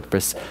higher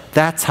purpose.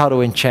 That's how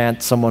to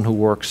enchant someone who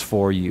works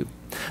for you.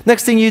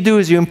 Next thing you do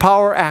is you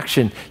empower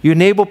action. You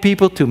enable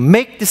people to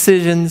make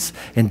decisions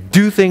and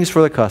do things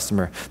for the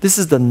customer. This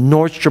is the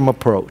Nordstrom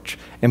approach.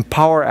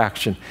 Empower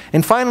action.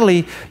 And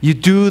finally, you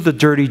do the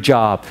dirty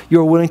job.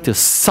 You're willing to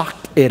suck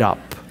it up.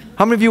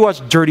 How many of you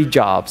watch Dirty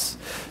Jobs?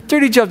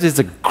 Dirty Jobs is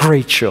a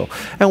great show.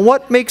 And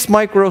what makes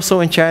Mike Rowe so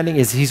enchanting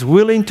is he's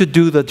willing to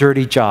do the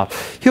dirty job.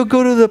 He'll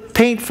go to the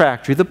paint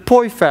factory, the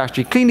poi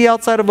factory, clean the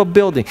outside of a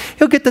building.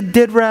 He'll get the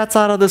dead rats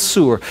out of the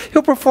sewer.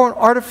 He'll perform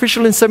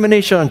artificial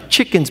insemination on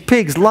chickens,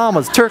 pigs,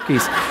 llamas,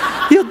 turkeys.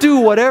 He'll do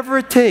whatever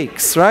it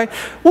takes, right?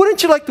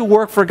 Wouldn't you like to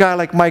work for a guy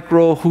like Mike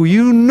Rowe who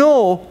you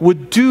know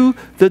would do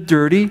the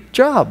dirty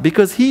job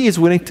because he is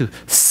willing to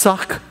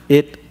suck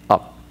it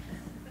up?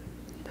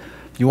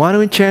 You want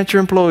to enchant your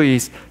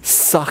employees,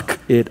 suck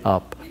it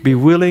up. Be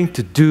willing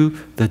to do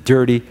the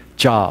dirty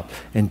job.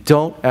 And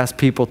don't ask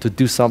people to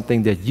do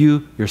something that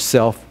you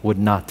yourself would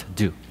not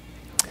do.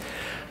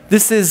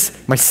 This is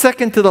my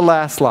second to the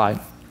last slide.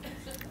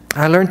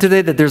 I learned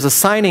today that there's a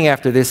signing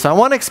after this, so I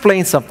want to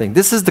explain something.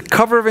 This is the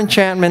cover of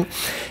Enchantment,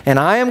 and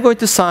I am going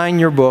to sign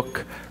your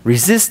book,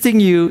 Resisting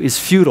You is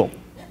Futile.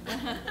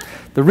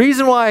 The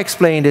reason why I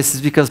explain this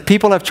is because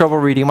people have trouble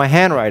reading my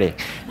handwriting.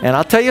 And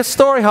I'll tell you a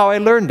story how I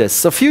learned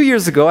this. A few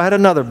years ago, I had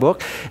another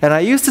book, and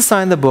I used to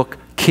sign the book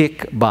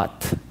Kick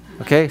Butt.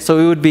 Okay? So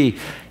it would be,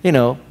 you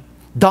know,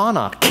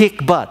 Donna,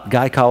 Kick Butt,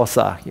 Guy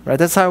Kawasaki. Right?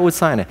 That's how I would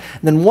sign it.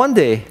 And then one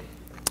day,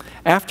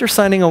 after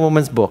signing a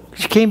woman's book,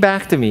 she came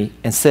back to me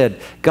and said,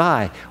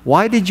 Guy,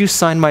 why did you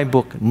sign my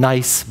book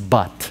Nice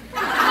Butt?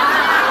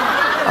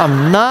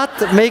 I'm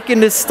not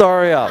making this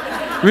story up.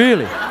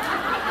 Really.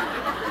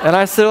 And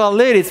I said, well,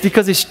 lady, it's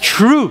because it's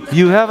true.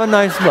 You have a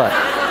nice butt.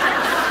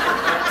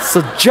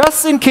 So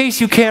just in case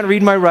you can't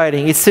read my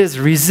writing, it says,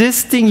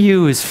 resisting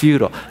you is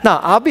futile. Now,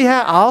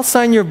 I'll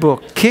sign your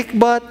book, Kick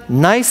Butt,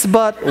 Nice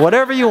Butt,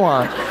 whatever you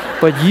want.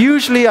 But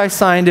usually I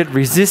signed it,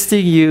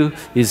 resisting you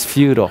is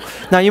futile.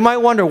 Now, you might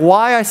wonder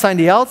why I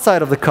signed the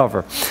outside of the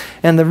cover.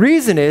 And the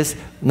reason is,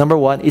 number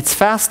one, it's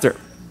faster.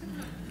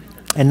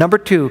 And number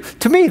two,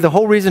 to me, the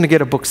whole reason to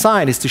get a book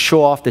signed is to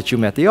show off that you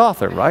met the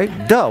author, right?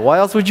 Duh, why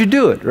else would you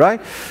do it,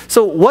 right?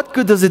 So what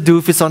good does it do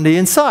if it's on the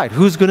inside?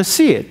 Who's going to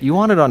see it? You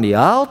want it on the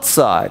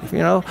outside, you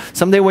know?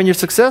 Someday when you're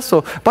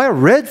successful, buy a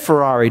red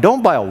Ferrari,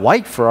 don't buy a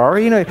white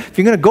Ferrari. You know, if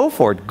you're going to go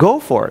for it, go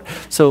for it.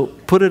 So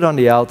put it on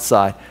the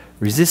outside.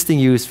 Resisting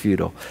you is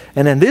futile.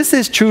 And then this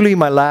is truly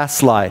my last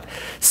slide.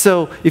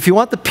 So if you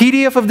want the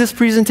PDF of this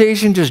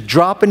presentation, just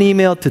drop an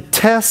email to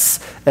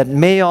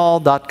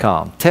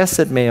tess@mayall.com.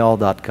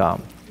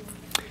 tess@mayall.com.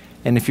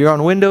 And if you're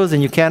on Windows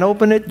and you can't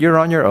open it, you're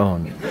on your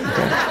own.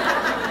 Okay?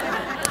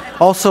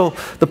 Also,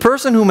 the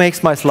person who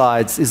makes my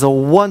slides is a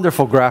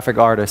wonderful graphic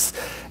artist.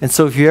 And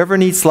so if you ever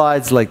need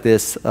slides like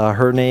this,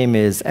 her name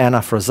is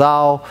Anna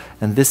Frazao,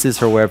 and this is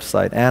her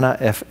website, Anna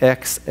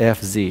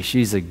FXFZ.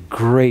 She's a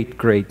great,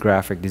 great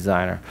graphic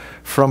designer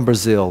from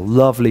Brazil.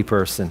 Lovely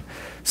person.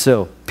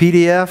 So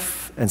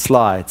PDF and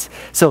slides.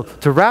 So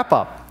to wrap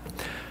up,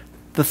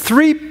 the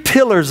 3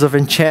 pillars of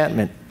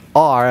enchantment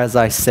are, as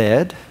I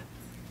said,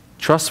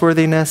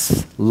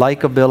 trustworthiness,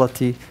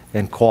 likability,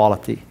 and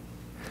quality.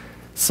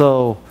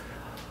 So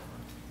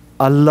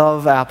I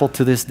love Apple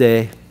to this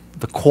day,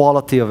 the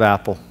quality of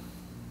Apple,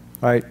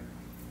 right?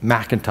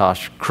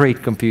 Macintosh,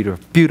 great computer,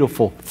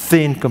 beautiful,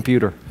 thin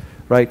computer,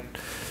 right?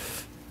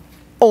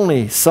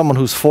 Only someone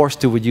who's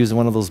forced to would use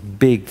one of those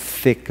big,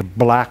 thick,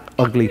 black,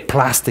 ugly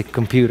plastic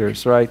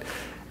computers, right?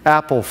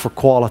 Apple for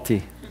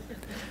quality.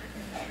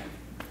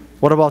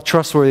 What about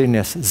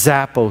trustworthiness?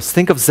 Zappos.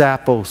 Think of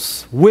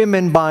Zappos.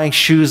 Women buying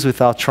shoes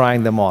without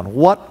trying them on.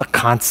 What a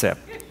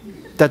concept.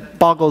 That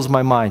boggles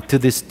my mind to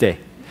this day.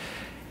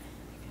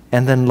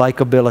 And then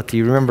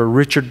likability. Remember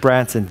Richard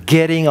Branson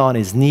getting on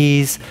his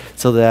knees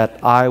so that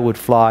I would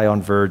fly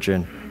on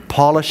Virgin,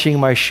 polishing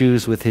my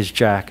shoes with his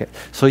jacket.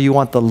 So you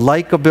want the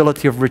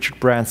likability of Richard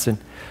Branson,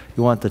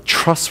 you want the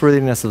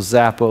trustworthiness of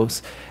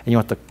Zappos, and you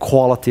want the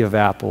quality of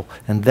Apple.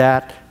 And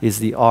that is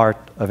the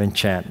art of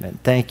enchantment.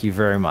 Thank you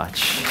very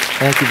much.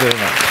 Thank you very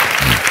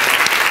much.